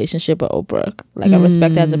twisted relationship with Oprah. Like, I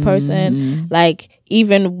respect her as a person. Like,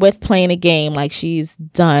 even with playing a game, like, she's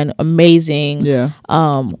done amazing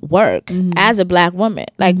work as a Black woman.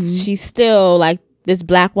 Like, she's still, like, this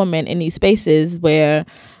Black woman in these spaces where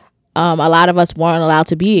a lot of us weren't allowed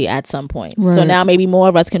to be at some point. Right. So now maybe more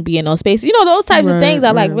of us can be in those spaces. You know, those types of things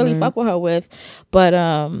I, like, really fuck with her with. But,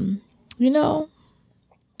 you know,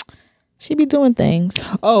 she be doing things.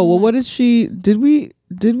 Oh, well, what did she... Did we...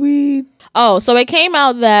 Oh, so it came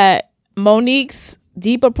out that Monique's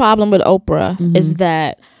deeper problem with Oprah is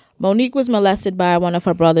that Monique was molested by one of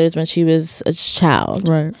her brothers when she was a child.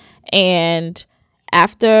 Right. And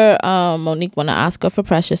after Monique won an Oscar for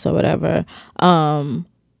Precious or whatever, Oprah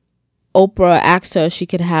asked her if she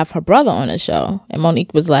could have her brother on the show. And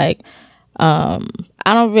Monique was like, I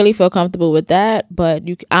don't really feel comfortable with that, but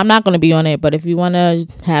I'm not going to be on it. But if you want to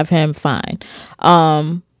have him, fine.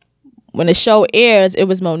 When the show airs, it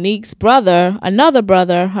was Monique's brother, another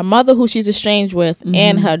brother, her mother who she's estranged with,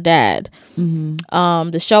 and her dad.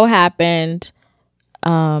 The show happened.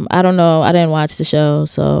 I don't know. I didn't watch the show,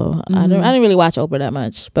 so I didn't really watch Oprah that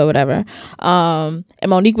much, but whatever. And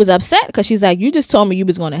Monique was upset because she's like, you just told me you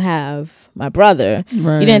was going to have my brother.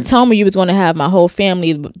 Right. You didn't tell me you was going to have my whole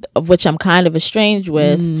family, of which I'm kind of estranged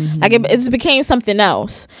with. Like, it became something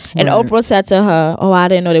else. And Oprah said to her, oh, I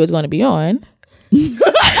didn't know they was going to be on.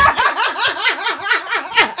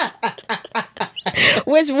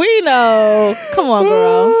 Which we know. Come on,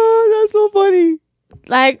 girl. Oh, that's so funny.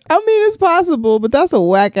 Like, I mean, it's possible, but that's a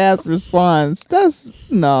whack ass response. That's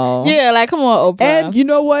no. Yeah, like, come on, Oprah. And you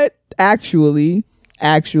know what? Actually,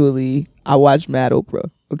 I watched Mad Oprah.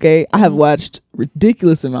 Okay, I have watched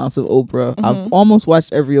ridiculous amounts of Oprah. I've almost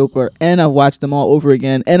watched every Oprah, and I've watched them all over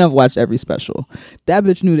again, and I've watched every special. That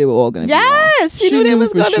bitch knew they were all gonna be on. Yes, she knew they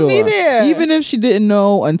was gonna be there. Even if she didn't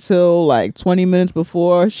know until like 20 minutes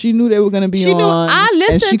before, she knew they were gonna be She on. knew. I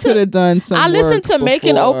listened and she could have done some. I listened to work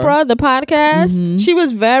Making before. Oprah, the podcast. She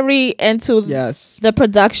was very into the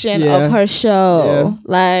production of her show.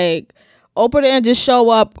 Like, Oprah didn't just show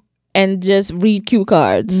up and just read cue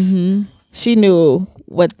cards. She knew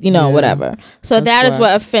what, whatever. So that is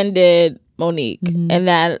what offended Monique, and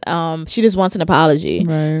that she just wants an apology.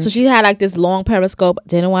 Right. So she had like this long Periscope.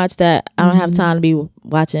 Didn't watch that. I don't have time to be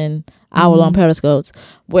watching hour-long Periscopes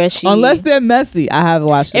where she, unless they're messy. I have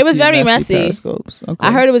watched. It was very messy. Periscopes. Okay.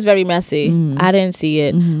 I heard it was very messy. I didn't see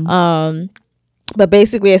it. But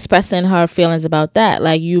basically expressing her feelings about that.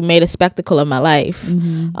 Like, you made a spectacle of my life.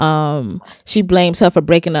 She blames her for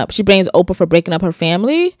breaking up. She blames Oprah for breaking up her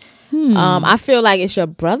family. I feel like it's your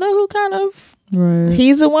brother who kind of,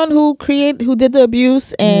 he's the one who did the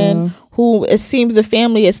abuse, and who it seems the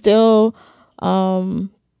family is still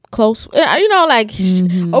close. Like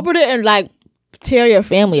Oprah didn't like tear your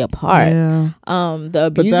family apart. The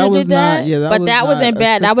abuser did that. But that was in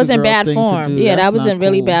bad. That was in bad form. Yeah, that was in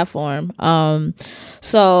really bad form.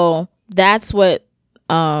 So that's what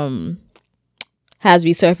has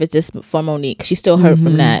resurfaced this for Monique. She's still hurt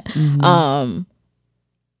from that.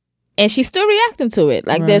 And she's still reacting to it.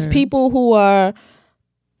 Like, there's people who are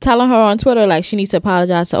telling her on Twitter, like, she needs to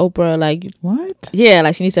apologize to Oprah. Like, what? Yeah,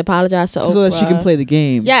 like, she needs to apologize to Oprah. So that she can play the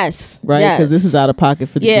game. Yes. Right? Because this is out of pocket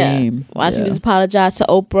for the game. Why she needs to apologize to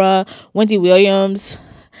Oprah. Wendy Williams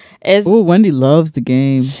is... Oh, Wendy loves the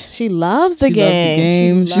game. She loves the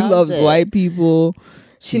game. She loves white people.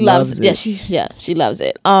 She loves it. She loves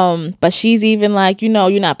it. But she's even like, you're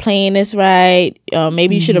not playing this right.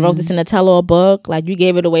 Maybe you should have wrote this in a tell-all book. Like, you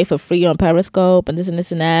gave it away for free on Periscope and this and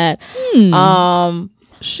this and that.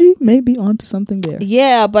 She may be onto something there.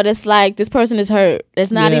 Yeah, but it's like, this person is hurt.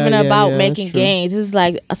 It's not even about making gains. This is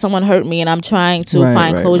like, someone hurt me and I'm trying to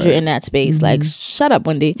find closure in that space. Like, shut up,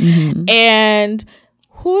 Wendy. And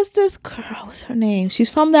who's this girl? What's her name?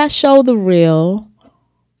 She's from that show, The Real.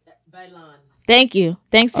 Thank you.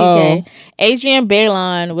 Thanks, TK. Adrienne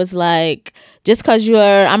Bailon was like, just because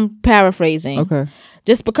I'm paraphrasing. Okay.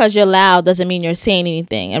 Just because you're loud doesn't mean you're saying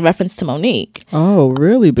anything, in reference to Monique. Oh,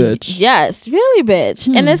 really, bitch? Yes, really,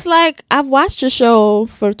 bitch. And it's like, I've watched the show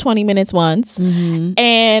for 20 minutes once,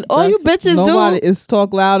 and all you bitches nobody is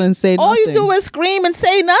talk loud and say nothing. All you do is scream and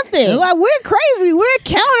say nothing. They're like, we're crazy. We're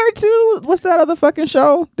counter to, what's that other fucking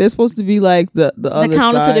show? They're supposed to be like the other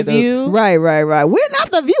counter side to The View. Right. We're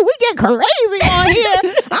not The View. We get crazy on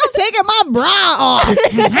here. I'm taking my bra off.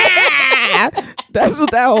 That's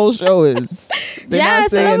what that whole show is.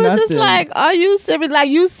 Yes, and it was just like, are you serious? Like,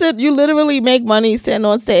 you literally make money sitting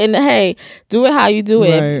on stage, and hey, do it how you do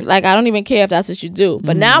it. Like, I don't even care if that's what you do.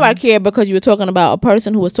 But now I care because you were talking about a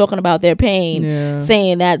person who was talking about their pain,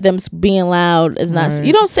 saying that them being loud is not.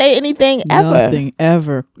 You don't say anything ever. Nothing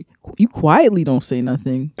ever. you quietly don't say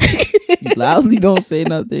nothing. You loudly don't say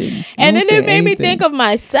nothing. And then it made me think of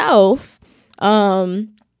myself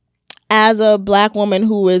as a black woman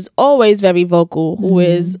who is always very vocal, who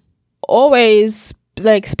is always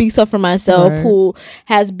like speaks up for myself, who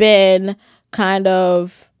has been kind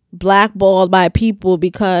of blackballed by people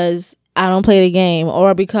because I don't play the game,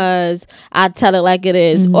 or because I tell it like it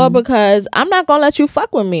is, or because I'm not gonna let you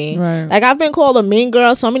fuck with me. Right. Like, I've been called a mean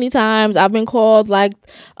girl so many times. I've been called like,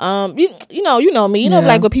 you know me. You know,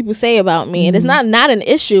 like what people say about me, and it's not an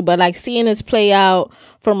issue. But like seeing this play out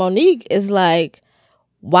for Monique is like,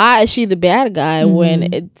 why is she the bad guy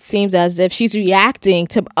when it seems as if she's reacting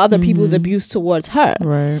to other people's abuse towards her?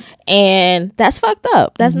 Right. And that's fucked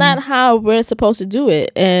up. That's not how we're supposed to do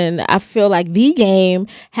it. And I feel like the game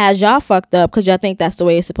has y'all fucked up because y'all think that's the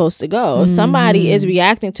way it's supposed to go. If somebody is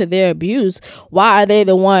reacting to their abuse, why are they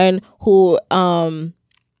the one who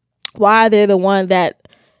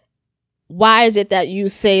why is it that you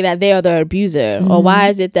say that they are the abuser, or why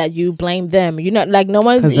is it that you blame them? You know, like no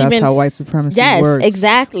one's even. Because that's how white supremacy works. Yes,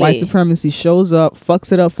 exactly. White supremacy shows up,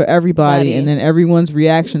 fucks it up for everybody, and then everyone's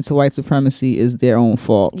reaction to white supremacy is their own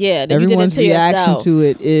fault. Yeah, everyone's you did it to reaction yourself. to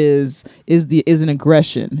it is an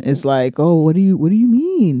aggression. It's like, oh, what do you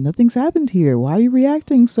mean? Nothing's happened here. Why are you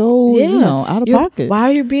reacting so out of pocket? Why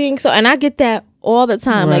are you being so? And I get that all the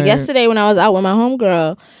time. Like yesterday when I was out with my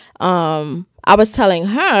homegirl, I was telling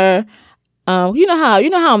her. You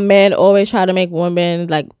know how men always try to make women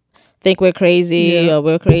like think we're crazy or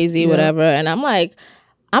we're crazy, whatever. And I'm like,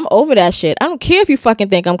 I'm over that shit. I don't care if you fucking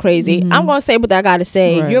think I'm crazy. I'm gonna say what I gotta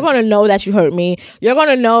say. You're gonna know that you hurt me. You're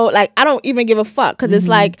gonna know, like, I don't even give a fuck, because it's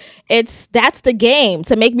like that's the game,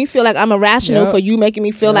 to make me feel like I'm irrational for you making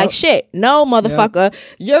me feel like shit. No, motherfucker,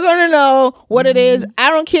 you're gonna know what it is. I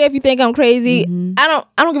don't care if you think I'm crazy. I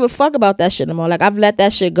don't give a fuck about that shit no more. Like, I've let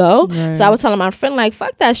that shit go. So I was telling my friend, like,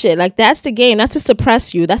 fuck that shit. Like, that's the game. That's to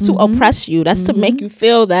suppress you. That's to oppress you. That's to make you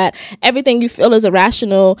feel that everything you feel is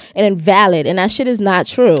irrational and invalid, and that shit is not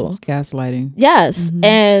true. It's gaslighting. Yes.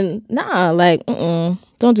 And like,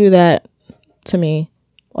 don't do that to me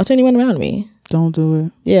or to anyone around me. Don't do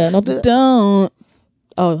it. Yeah, don't do that. Don't.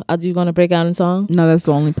 Oh, are you gonna break out in song? No, that's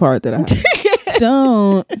the only part that I have.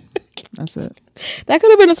 Don't. That's it. That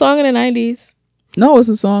could have been a song in the 90s. No, it's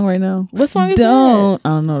a song right now. What song is Don't. I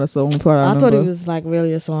don't know. That's the only part I remember. thought it was like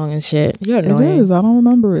really a song and shit. You're annoying. It is. I don't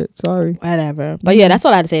remember it. Sorry. Whatever. But yeah, that's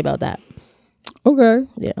all I had to say about that. Okay.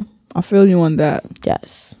 Yeah. I feel you on that.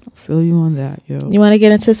 Yes. I feel you on that, yo. You want to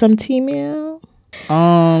get into some T-mail?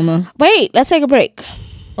 Wait, let's take a break.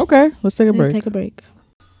 Okay, let's take a break. Take a break.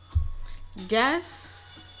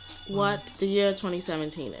 Guess what the year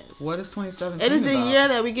 2017 is? What is 2017? It is the year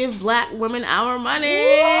that we give black women our money.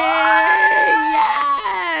 Yes.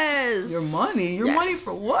 Your money? Your money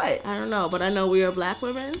for what? I don't know, but I know we are black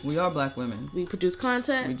women. We are black women. We produce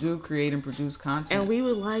content. We do create and produce content. And we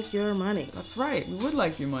would like your money. That's right. We would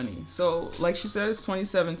like your money. So, like she said, it's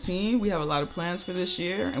 2017. We have a lot of plans for this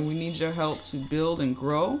year, and we need your help to build and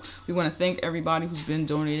grow. We want to thank everybody who's been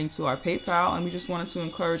donating to our PayPal, and we just wanted to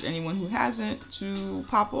encourage anyone who hasn't to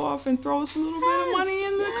pop off and throw us a little bit of money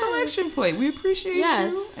in the collection plate. We appreciate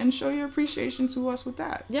you, and show your appreciation to us with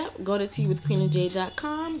that. Yep. Go to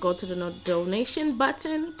teawithqueenandj.com. Go to the donation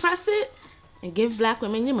button, press it, and give black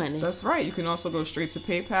women your money. That's right. You can also go straight to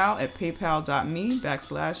PayPal at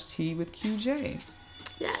paypal.me/TWithQJ.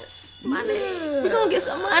 Yes. Money. Yeah. We're going to get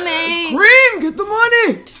some money. Scream! Get the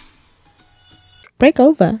money! Break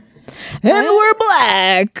over. And we're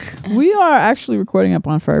black. We are actually recording at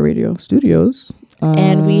Bonfire Radio Studios.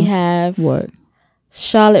 And we have... What?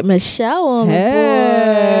 Charlotte Michelle on the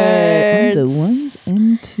board. The ones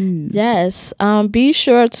and twos. Yes. Be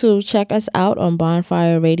sure to check us out on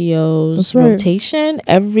Bonfire Radio's rotation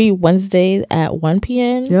every Wednesday at 1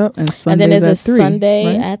 p.m. Yep. And Sundays then there's at a 3, Sunday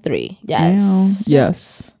right? at 3. Yes.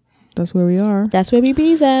 Yes. That's where we are. That's where we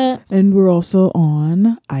bees at. And we're also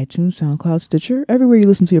on iTunes, SoundCloud, Stitcher. Everywhere you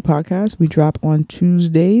listen to your podcast, we drop on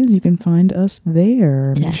Tuesdays. You can find us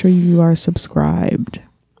there. Make sure you are subscribed.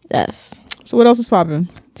 Yes. So what else is popping?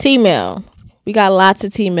 T-mail. We got lots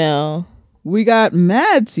of T-mail. We got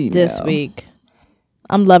mad T-mail this week.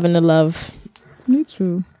 I'm loving the love. Me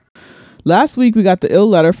too. Last week we got the ill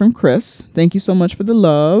letter from Chris. Thank you so much for the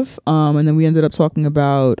love. And then we ended up talking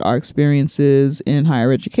about our experiences in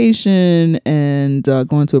higher education and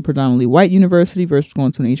going to a predominantly white university versus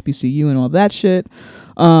going to an HBCU and all that shit.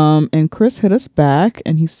 And Chris hit us back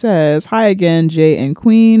and he says, "Hi again, Jay and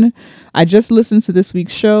Queen. I just listened to this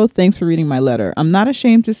week's show. Thanks for reading my letter. I'm not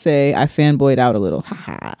ashamed to say I fanboyed out a little.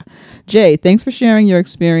 Haha. Jay, thanks for sharing your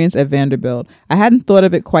experience at Vanderbilt. I hadn't thought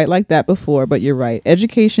of it quite like that before, but you're right.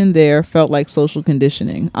 Education there felt like social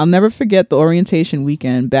conditioning. I'll never forget the orientation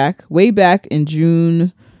weekend way back in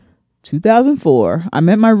June 2004. I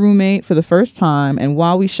met my roommate for the first time, and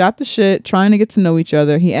while we shot the shit trying to get to know each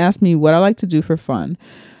other, he asked me what I like to do for fun.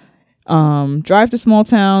 Drive to small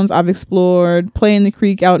towns I've explored, play in the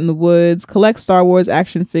creek out in the woods, collect Star Wars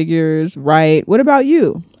action figures, write. What about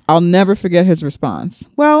you? I'll never forget his response.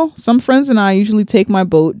 Well, some friends and I usually take my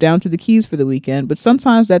boat down to the Keys for the weekend, but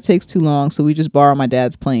sometimes that takes too long, so we just borrow my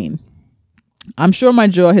dad's plane. I'm sure my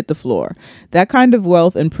jaw hit the floor. That kind of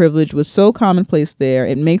wealth and privilege was so commonplace there,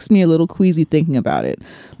 it makes me a little queasy thinking about it.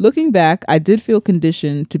 Looking back, I did feel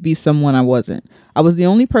conditioned to be someone I wasn't. I was the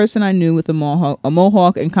only person I knew with a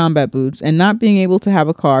mohawk and combat boots, and not being able to have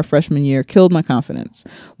a car freshman year killed my confidence.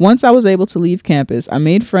 Once I was able to leave campus, I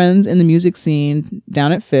made friends in the music scene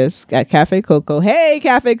down at Fisk at Cafe Coco. Hey,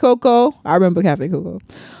 Cafe Coco! I remember Cafe Coco.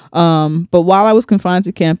 But while I was confined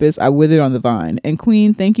to campus, I withered on the vine. And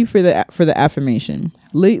Queen, thank you for the affirmation.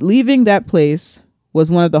 Leaving that place was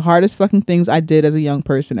one of the hardest fucking things I did as a young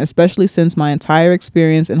person, especially since my entire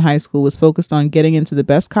experience in high school was focused on getting into the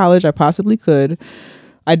best college I possibly could.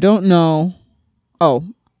 Getting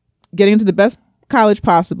into the best college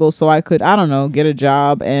possible so I could, get a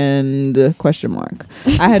job and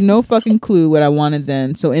I had no fucking clue what I wanted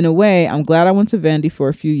then. So in a way, I'm glad I went to Vandy for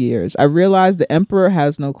a few years. I realized the emperor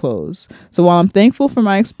has no clothes. So while I'm thankful for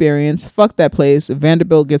my experience, fuck that place.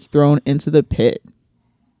 Vanderbilt gets thrown into the pit.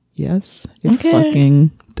 Yes, it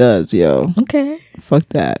fucking does, yo. Okay. Fuck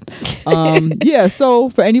that. Yeah, so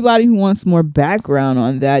for anybody who wants more background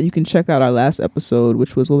on that, you can check out our last episode,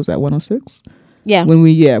 which was, 106? Yeah. When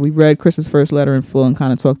we read Chris's first letter in full and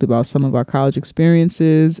kind of talked about some of our college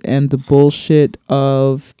experiences and the bullshit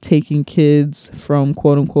of taking kids from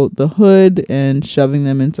quote unquote the hood and shoving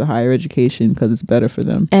them into higher education because it's better for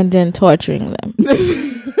them. And then torturing them.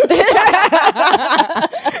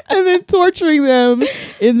 And then torturing them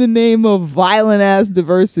in the name of violent ass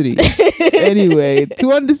diversity. Anyway,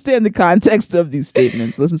 to understand the context of these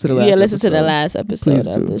statements, listen to the last episode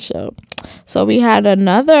of the show. So we had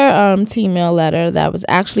another T-mail letter that was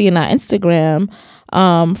actually in our Instagram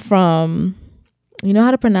from, you know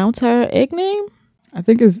how to pronounce her name? I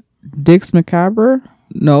think it's Dix Macabre.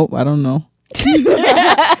 Nope, I don't know.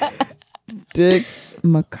 Dix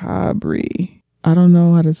Macabre. I don't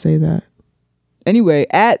know how to say that. Anyway,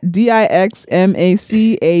 at DIXMACABRE.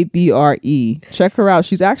 Check her out.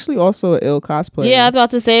 She's actually also an ill cosplayer. Yeah, I was about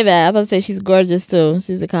to say that. I was about to say she's gorgeous too.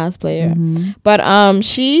 She's a cosplayer. Mm-hmm. But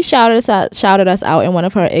she shouted us out in one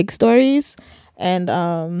of her IG stories. And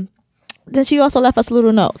then she also left us a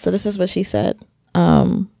little note. So this is what she said.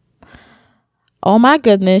 Oh my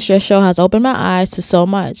goodness, your show has opened my eyes to so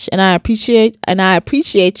much. And I appreciate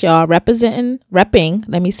y'all repping.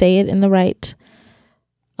 Let me say it in the right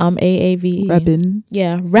AAV. Repping.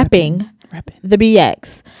 Yeah, repping the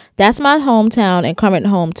BX. That's my hometown and current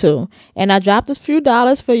home too. And I dropped a few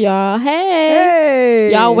dollars for y'all.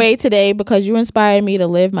 Hey. Y'all wait today because you inspired me to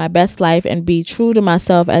live my best life and be true to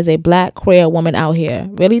myself as a black queer woman out here.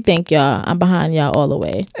 Really thank y'all. I'm behind y'all all the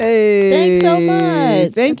way. Hey. Thanks so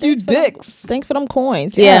much. Thank you, Dix. Thanks for them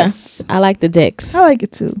coins. Yes. I like the Dix. I like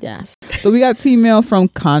it too. Yes. So we got T-mail from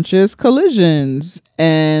Conscious Collisions.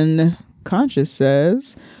 And Conscious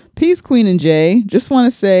says, peace, Queen and Jay. Just want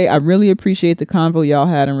to say I really appreciate the convo y'all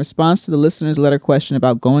had in response to the listener's letter question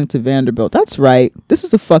about going to Vanderbilt. That's right. This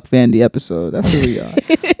is a fuck Vandy episode. That's who we are.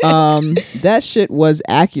 That shit was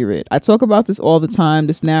accurate. I talk about this all the time.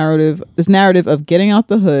 This narrative of getting out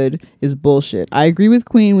the hood is bullshit. I agree with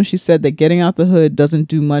Queen when she said that getting out the hood doesn't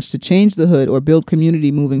do much to change the hood or build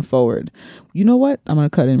community moving forward. You know what? I'm going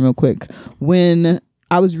to cut in real quick. When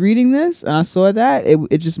I was reading this and I saw that,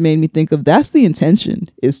 it just made me think of that's the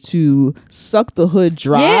intention, is to suck the hood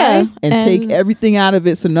dry and take everything out of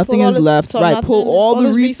it so nothing is left. Pull all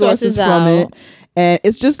the resources from it. And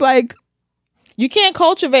it's just like, you can't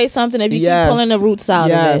cultivate something if you keep pulling the roots out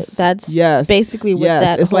of it. That's basically what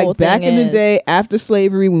that it's whole like back thing in the is. day after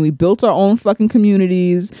slavery when we built our own fucking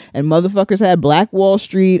communities and motherfuckers had Black Wall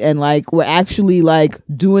Street and like were actually like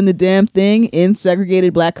doing the damn thing in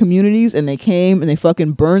segregated black communities, and they came and they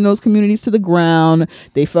fucking burned those communities to the ground.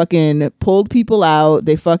 They fucking pulled people out.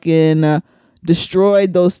 They fucking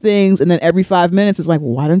destroyed those things, and then every 5 minutes it's like,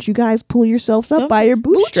 why don't you guys pull yourselves up by your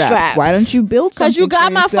bootstraps? Why don't you build something? Because you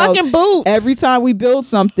got my fucking boots. Every time we build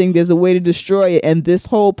something, there's a way to destroy it. And this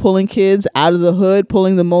whole pulling kids out of the hood,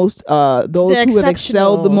 pulling the most, those who have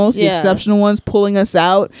excelled the most, the exceptional ones, pulling us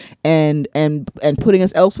out and putting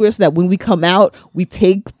us elsewhere, so that when we come out, we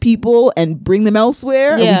take people and bring them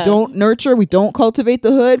elsewhere. And we don't nurture, we don't cultivate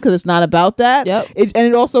the hood, because it's not about that. And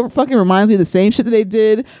it also fucking reminds me of the same shit that they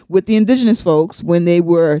did with the indigenous folks when they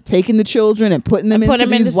were taking the children and putting them into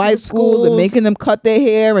these white schools and making them cut their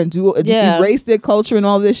hair and erase their culture and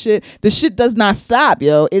all this shit. The shit does not stop,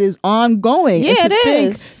 yo. It is ongoing. Yeah, it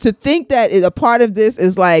is. To think that a part of this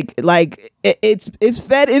is like it's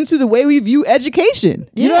fed into the way we view education.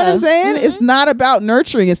 You know what I'm saying? Mm-hmm. It's not about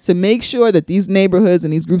nurturing. It's to make sure that these neighborhoods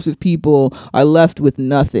and these groups of people are left with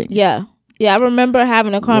nothing. Yeah. I remember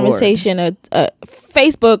having a conversation, a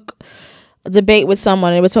Facebook debate with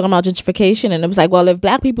someone, and it was talking about gentrification, and it was like, well, if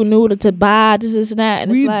black people knew to buy this and that, and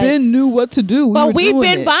we've been knew what to do. We've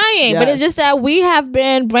been buying, but it's just that we have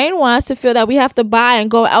been brainwashed to feel that we have to buy and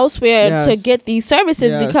go elsewhere to get these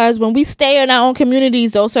services, because when we stay in our own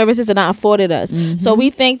communities, those services are not afforded us. Mm-hmm. So we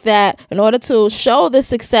think that in order to show the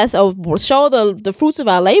success of show the fruits of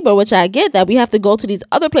our labor, which I get, that we have to go to these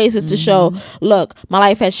other places to show, look, my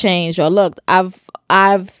life has changed, or look,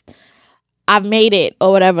 I've made it,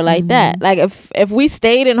 or whatever, like that. Like if we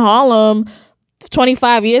stayed in Harlem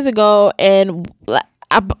 25 years ago, and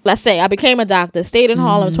let's say I became a doctor, stayed in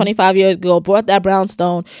Harlem 25 years ago, brought that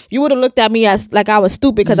brownstone, you would have looked at me as like I was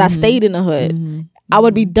stupid because I stayed in the hood. I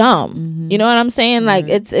would be dumb. You know what I'm saying? Like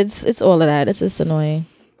it's all of that. It's just annoying.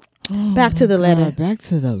 Back to the letter.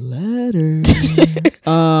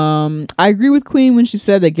 I agree with Queen when she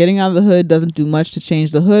said that getting out of the hood doesn't do much to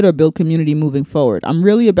change the hood or build community moving forward. I'm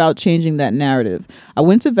really about changing that narrative. I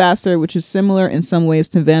went to Vassar, which is similar in some ways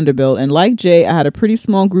to Vanderbilt, and like Jay, I had a pretty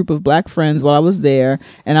small group of black friends while I was there,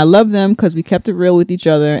 and I loved them because we kept it real with each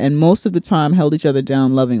other and most of the time held each other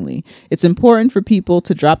down lovingly. It's important for people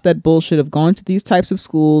to drop that bullshit of going to these types of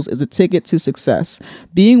schools as a ticket to success.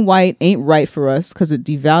 Being white ain't right for us because it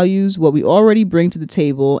devalues what we already bring to the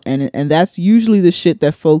table, and that's usually the shit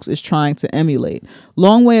that folks is trying to emulate.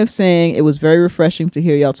 Long way of saying it was very refreshing to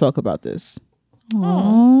hear y'all talk about this.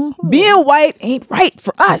 Aww. Being white ain't right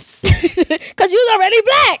for us because you're already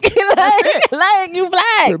black. like you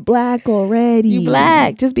black. You're black already. You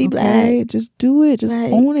black. Just be black. Just do it. Just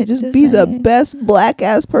own it. Just be the best black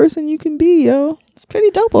ass person you can be, yo. It's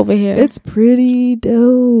pretty dope over here. It's pretty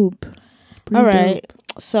dope. All right.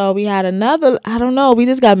 So we had another, I don't know, we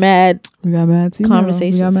just got mad. We got mad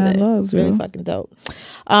conversations. We got mad today. love. It's really fucking dope.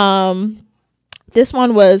 This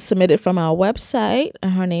one was submitted from our website,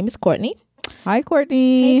 and her name is Courtney. Hi,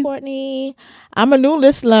 Courtney. Hey, Courtney. I'm a new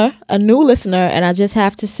listener, and I just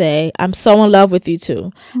have to say, I'm so in love with you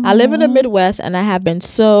too. Aww. I live in the Midwest, and I have been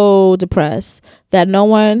so depressed that no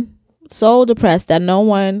one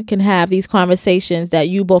can have these conversations that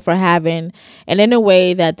you both are having, and in a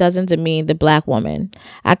way that doesn't demean the black woman.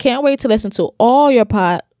 I can't wait to listen to all your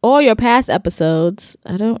past episodes.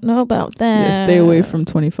 I don't know about that. Yeah, stay away from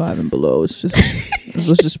 25 and below. It's just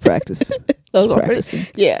let's just practice. Practicing.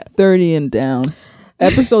 Yeah. 30 and down.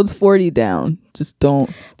 Episodes 40 down. Just don't.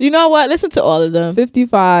 You know what? Listen to all of them.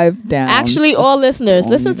 55 down. Actually, all listeners,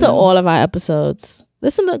 listen to all of our episodes.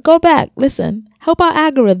 Go back. Listen. Help our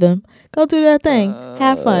algorithm. Go do that thing.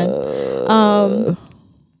 Have fun.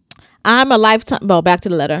 I'm a lifetime. Well, back to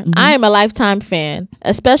the letter. I am a lifetime fan,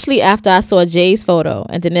 especially after I saw Jay's photo,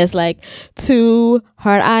 and then there's like 2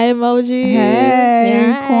 heart eye emojis.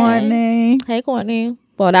 Hey, Courtney. Hey, Courtney.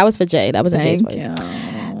 Well, that was for Jay. That was in Jay's voice.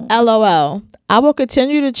 LOL. I will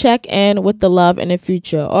continue to check in with the love in the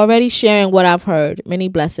future. Already sharing what I've heard. Many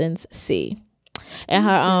blessings. C. And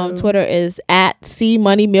her Twitter is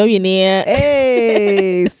 @CMoneyMillionaire.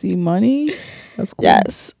 Hey, C Money. That's cool.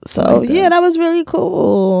 Yes. So that was really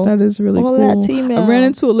cool. That is really cool. That T-mail. I ran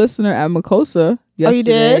into a listener at Makosa yesterday.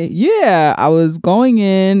 Oh, you did? Yeah. I was going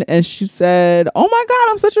in and she said, "Oh my God,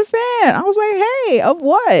 I'm such a fan." I was like, "Hey, of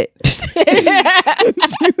what?"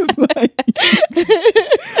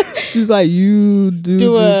 she was like, "You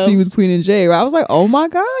do tea with Queen and Jay." I was like, "Oh my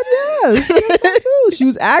God, yes." I do. She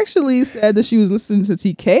was actually said that she was listening to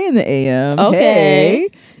TK in the AM. Okay. Hey,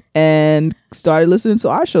 and started listening to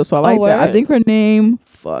our show. So I like that. I think her name,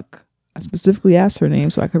 I specifically asked her name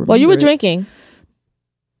so I could remember. Well, you were drinking.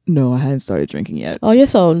 No, I hadn't started drinking yet. Oh, you're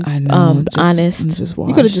so honest. Just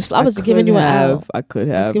you could have just. I was giving you an out. I could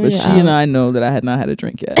have, but she and I know that I had not had a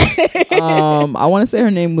drink yet. I want to say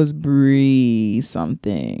her name was Bree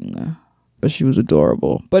something, but she was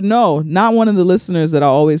adorable. But no, not one of the listeners that I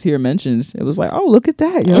always hear mentioned. It was like, oh, look at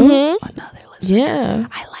that, yo, another listener. does. Yeah.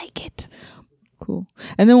 I like it. Cool.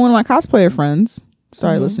 And then one of my cosplayer friends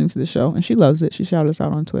started listening to the show, and she loves it. She shouted us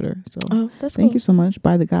out on Twitter. So That's thank cool. you so much.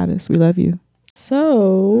 By the Goddess, we love you.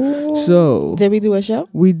 So did we do a show?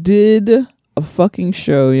 We did a fucking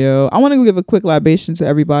show, yo. I want to give a quick libation to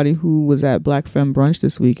everybody who was at Black Femme Brunch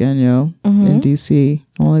this weekend, yo, in DC.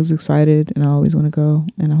 I'm always excited, and I always want to go,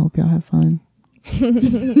 and I hope y'all have fun. It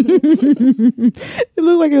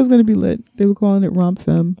looked like it was gonna be lit. They were calling it Romp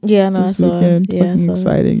Femme. Yeah, no, this I saw weekend. it. Yeah, Fucking I saw it.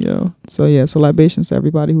 exciting, yo. So libations to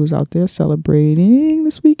everybody who was out there celebrating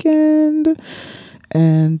this weekend.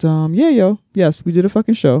 And yes, we did a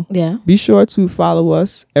fucking show. Yeah. Be sure to follow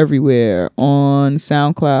us everywhere on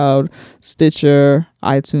SoundCloud, Stitcher,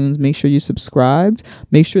 iTunes. Make sure you subscribed.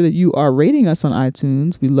 Make sure that you are rating us on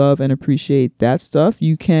iTunes. We love and appreciate that stuff.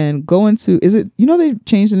 You can go into, they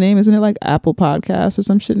changed the name, isn't it like Apple Podcasts or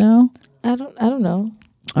some shit now? I don't know.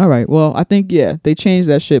 All right. Well, I think, they changed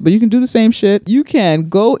that shit, but you can do the same shit. You can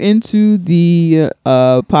go into the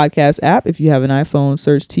podcast app. If you have an iPhone,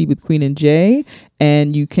 search Tea with Queen and Jay,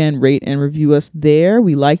 and you can rate and review us there.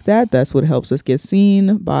 We like that. That's what helps us get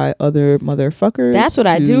seen by other motherfuckers. That's what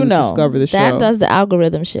I do know. Discover the show. That does the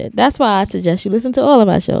algorithm shit. That's why I suggest you listen to all of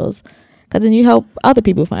our shows. Because then you help other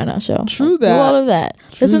people find our show. True that. Do all of that.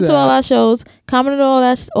 Listen to all our shows. Comment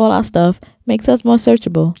on all our stuff. Makes us more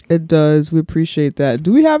searchable. It does. We appreciate that.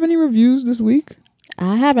 Do we have any reviews this week?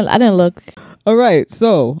 I didn't look. All right.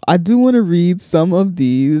 So I do want to read some of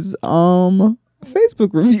these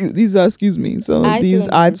Facebook reviews. These these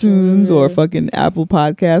iTunes or fucking Apple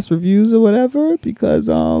Podcast reviews or whatever, because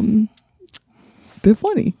they're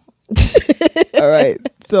funny. All right.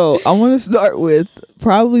 So I want to start with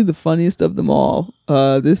probably the funniest of them all.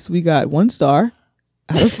 This we got 1 star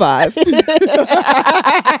out of 5.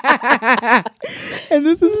 And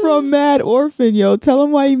this is from Mad Orphan, yo. Tell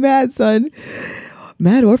him why you mad, son.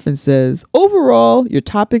 Mad Orphan says, overall, your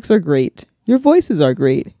topics are great. Your voices are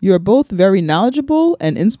great. You are both very knowledgeable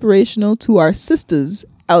and inspirational to our sisters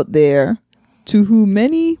out there, to whom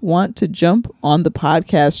many want to jump on the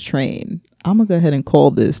podcast train. I'm going to go ahead and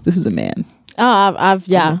call this. This is a man. Oh, I'm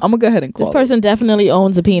going to go ahead and call this person definitely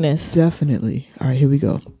owns a penis. Definitely. All right, here we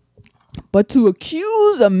go. But to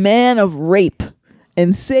accuse a man of rape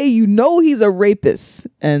and say you know he's a rapist,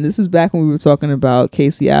 and this is back when we were talking about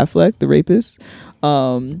Casey Affleck, the rapist,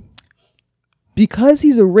 because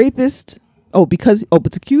he's a rapist.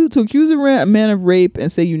 But to accuse a man of rape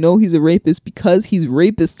and say you know he's a rapist because he's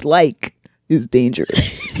rapist-like is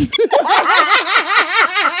dangerous.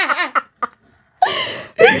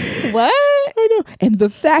 What? I know. And the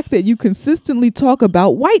fact that you consistently talk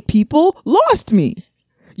about white people lost me.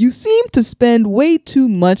 You seem to spend way too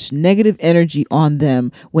much negative energy on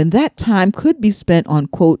them when that time could be spent on,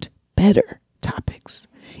 quote, better topics.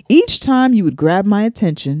 Each time you would grab my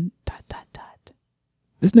attention, ...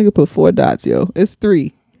 This nigga put 4 dots, yo. It's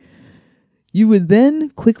 3. You would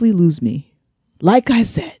then quickly lose me. Like I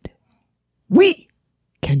said, we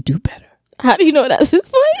can do better. How do you know that's his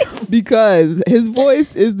voice? Because his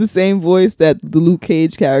voice is the same voice that the Luke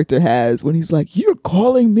Cage character has when he's like, you're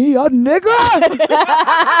calling me a nigga?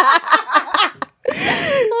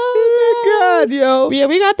 Oh, God, yo. Yeah,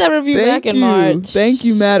 we got that review back in March. Thank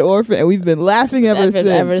you, Mad Orphan. And we've been laughing ever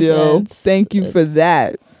since. Thank you for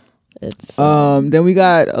that. Then we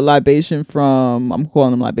got a libation from, I'm calling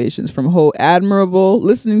them libations, from Ho Admirable.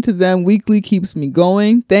 Listening to them weekly keeps me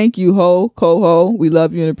going. Thank you, Ho, Coho. We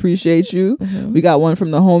love you and appreciate you. Mm-hmm. We got one from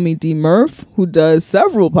the homie D Murph, who does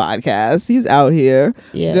several podcasts. He's out here.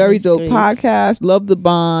 Yeah, very dope great podcast. Love the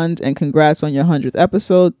bond, and congrats on your 100th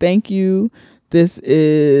episode. Thank you. This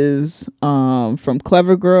is from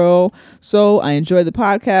Clever Girl. So I enjoy the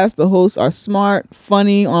podcast. The hosts are smart,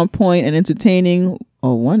 funny, on point, and entertaining. I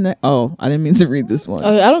didn't mean to read this one.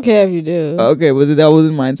 I don't care if you do. Okay, but that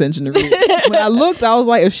wasn't my intention to read. When I looked, I was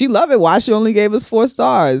like, if she loved it, why she only gave us 4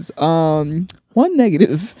 stars? 1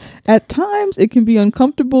 negative. At times, it can be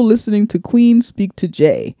uncomfortable listening to Queen speak to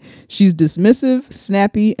Jay. She's dismissive,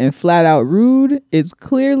 snappy, and flat out rude. It's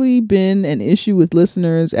clearly been an issue with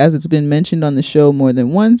listeners, as it's been mentioned on the show more than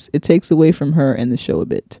once. It takes away from her and the show a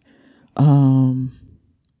bit.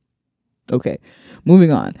 Okay.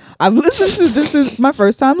 Moving on. This is my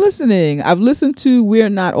first time listening. I've listened to We're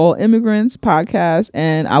Not All Immigrants podcast,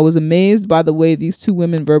 and I was amazed by the way these 2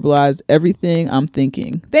 women verbalized everything I'm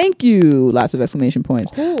thinking. Thank you. Lots of exclamation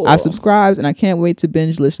points. Cool. I've subscribed, and I can't wait to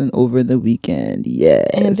binge listen over the weekend. Yes.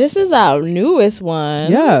 And this is our newest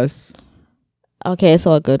one. Yes. Okay, it's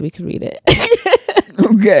all good. We can read it.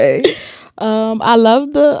 Okay. I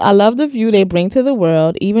love the view they bring to the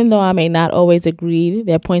world. Even though I may not always agree,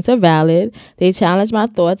 their points are valid. They challenge my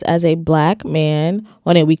thoughts as a black man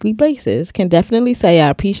on a weekly basis. Can definitely say I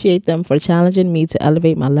appreciate them for challenging me to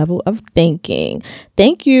elevate my level of thinking.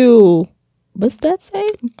 Thank you. What's that say?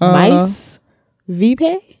 Mice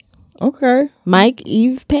VP? Okay. Mike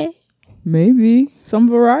Eve Pay? Maybe some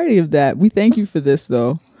variety of that. We thank you for this,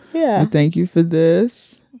 though. Yeah. We thank you for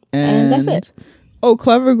this. And that's it. Oh,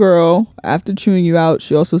 clever girl. After chewing you out,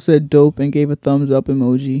 she also said dope and gave a thumbs up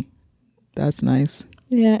emoji. That's nice.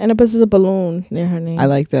 Yeah, and it puts a balloon near her name. I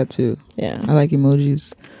like that too. Yeah. I like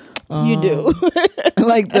emojis. You do. I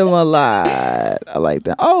like them a lot. I like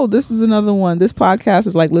that. Oh, this is another one. This podcast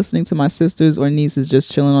is like listening to my sisters or nieces just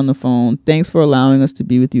chilling on the phone. Thanks for allowing us to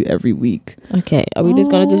be with you every week. Okay. Are we just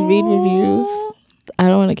going to just read reviews? I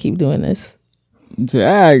don't want to keep doing this.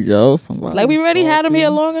 Yeah, yo. Like we already had him here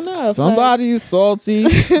long enough. Somebody's salty.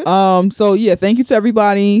 So yeah, thank you to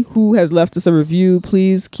everybody who has left us a review.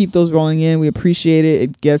 Please keep those rolling in. We appreciate it.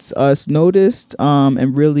 It gets us noticed.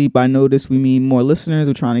 And really by notice we mean more listeners.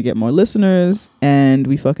 We're trying to get more listeners, and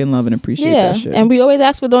we fucking love and appreciate that shit. And we always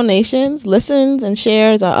ask for donations. Listens and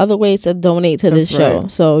shares are other ways to donate to this show.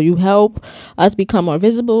 So you help us become more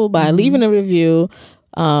visible by leaving a review,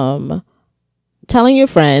 telling your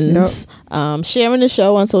friends, sharing the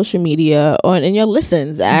show on social media, and your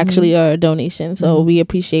listens actually are a donation. So we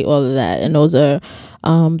appreciate all of that. And those are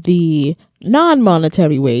the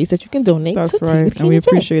non-monetary ways that you can donate. That's to right. Tea with And we QJ.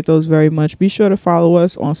 appreciate those very much. Be sure to follow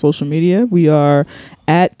us on social media. We are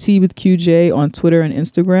at Tea with QJ on Twitter and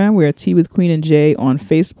Instagram. We're at Tea with Queen and J on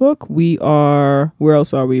Facebook. We are, where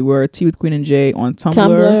else are we? We're at Tea with Queen and J on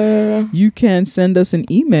Tumblr. You can send us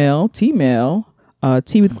an email, T-mail,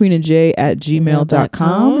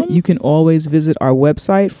 teawithqueenandj@gmail.com. You can always visit our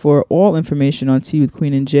website for all information on Tea with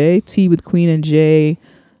Queen and J,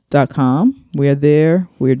 teawithqueenandj.com. We're there.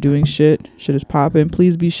 We're doing shit. Shit is popping.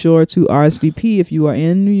 Please be sure to RSVP if you are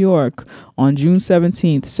in New York on June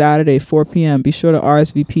 17th, Saturday, 4 p.m. Be sure to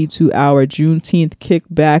RSVP to our Juneteenth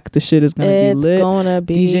kickback. The shit is going to be lit. It's going to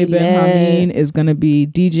be DJ Ben Hameen is going to be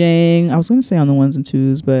DJing. I was going to say on the ones and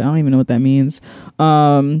twos, but I don't even know what that means.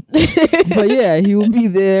 But yeah, he will be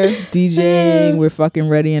there DJing. We're fucking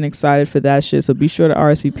ready and excited for that shit. So be sure to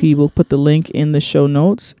RSVP. We'll put the link in the show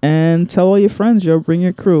notes, and tell all your friends, yo, bring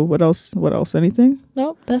your crew. What else? Anything?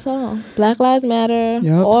 Nope, that's all. Black Lives Matter.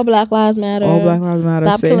 Yep. All Black Lives Matter. All Black Lives Matter.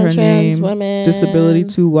 Stop Say killing her trans name. women. Disability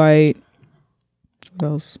too white. What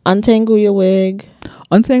else? Untangle your wig.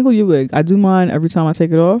 Untangle your wig. I do mine every time I take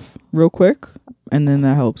it off, real quick, and then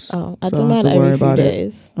that helps. Oh, I So do don't have mine to worry every few about it.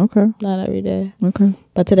 days. Okay. Not every day. Okay.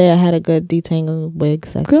 But today I had a good detangling wig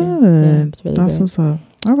section. Good. Yeah, it's really That's good. what's up.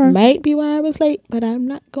 All right. Might be why I was late, but I'm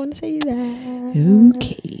not going to say that.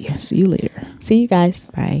 Okay. See you later. See you guys.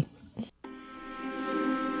 Bye.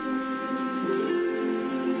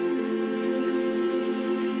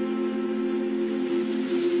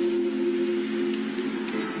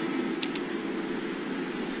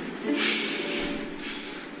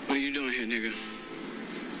 What are you doing here, nigga?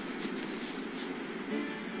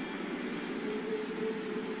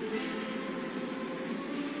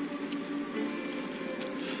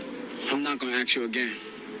 I'm not gonna ask you again.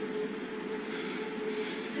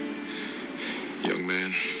 Young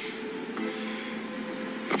man,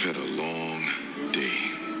 I've had a long day.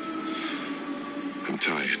 I'm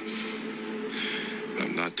tired. But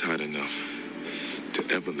I'm not tired enough to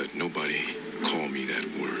ever let nobody call me that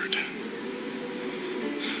word.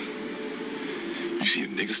 You see a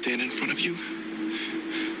nigga standing in front of you?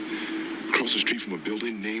 Across the street from a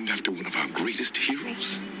building named after one of our greatest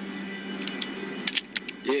heroes?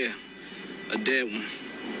 Yeah, a dead one.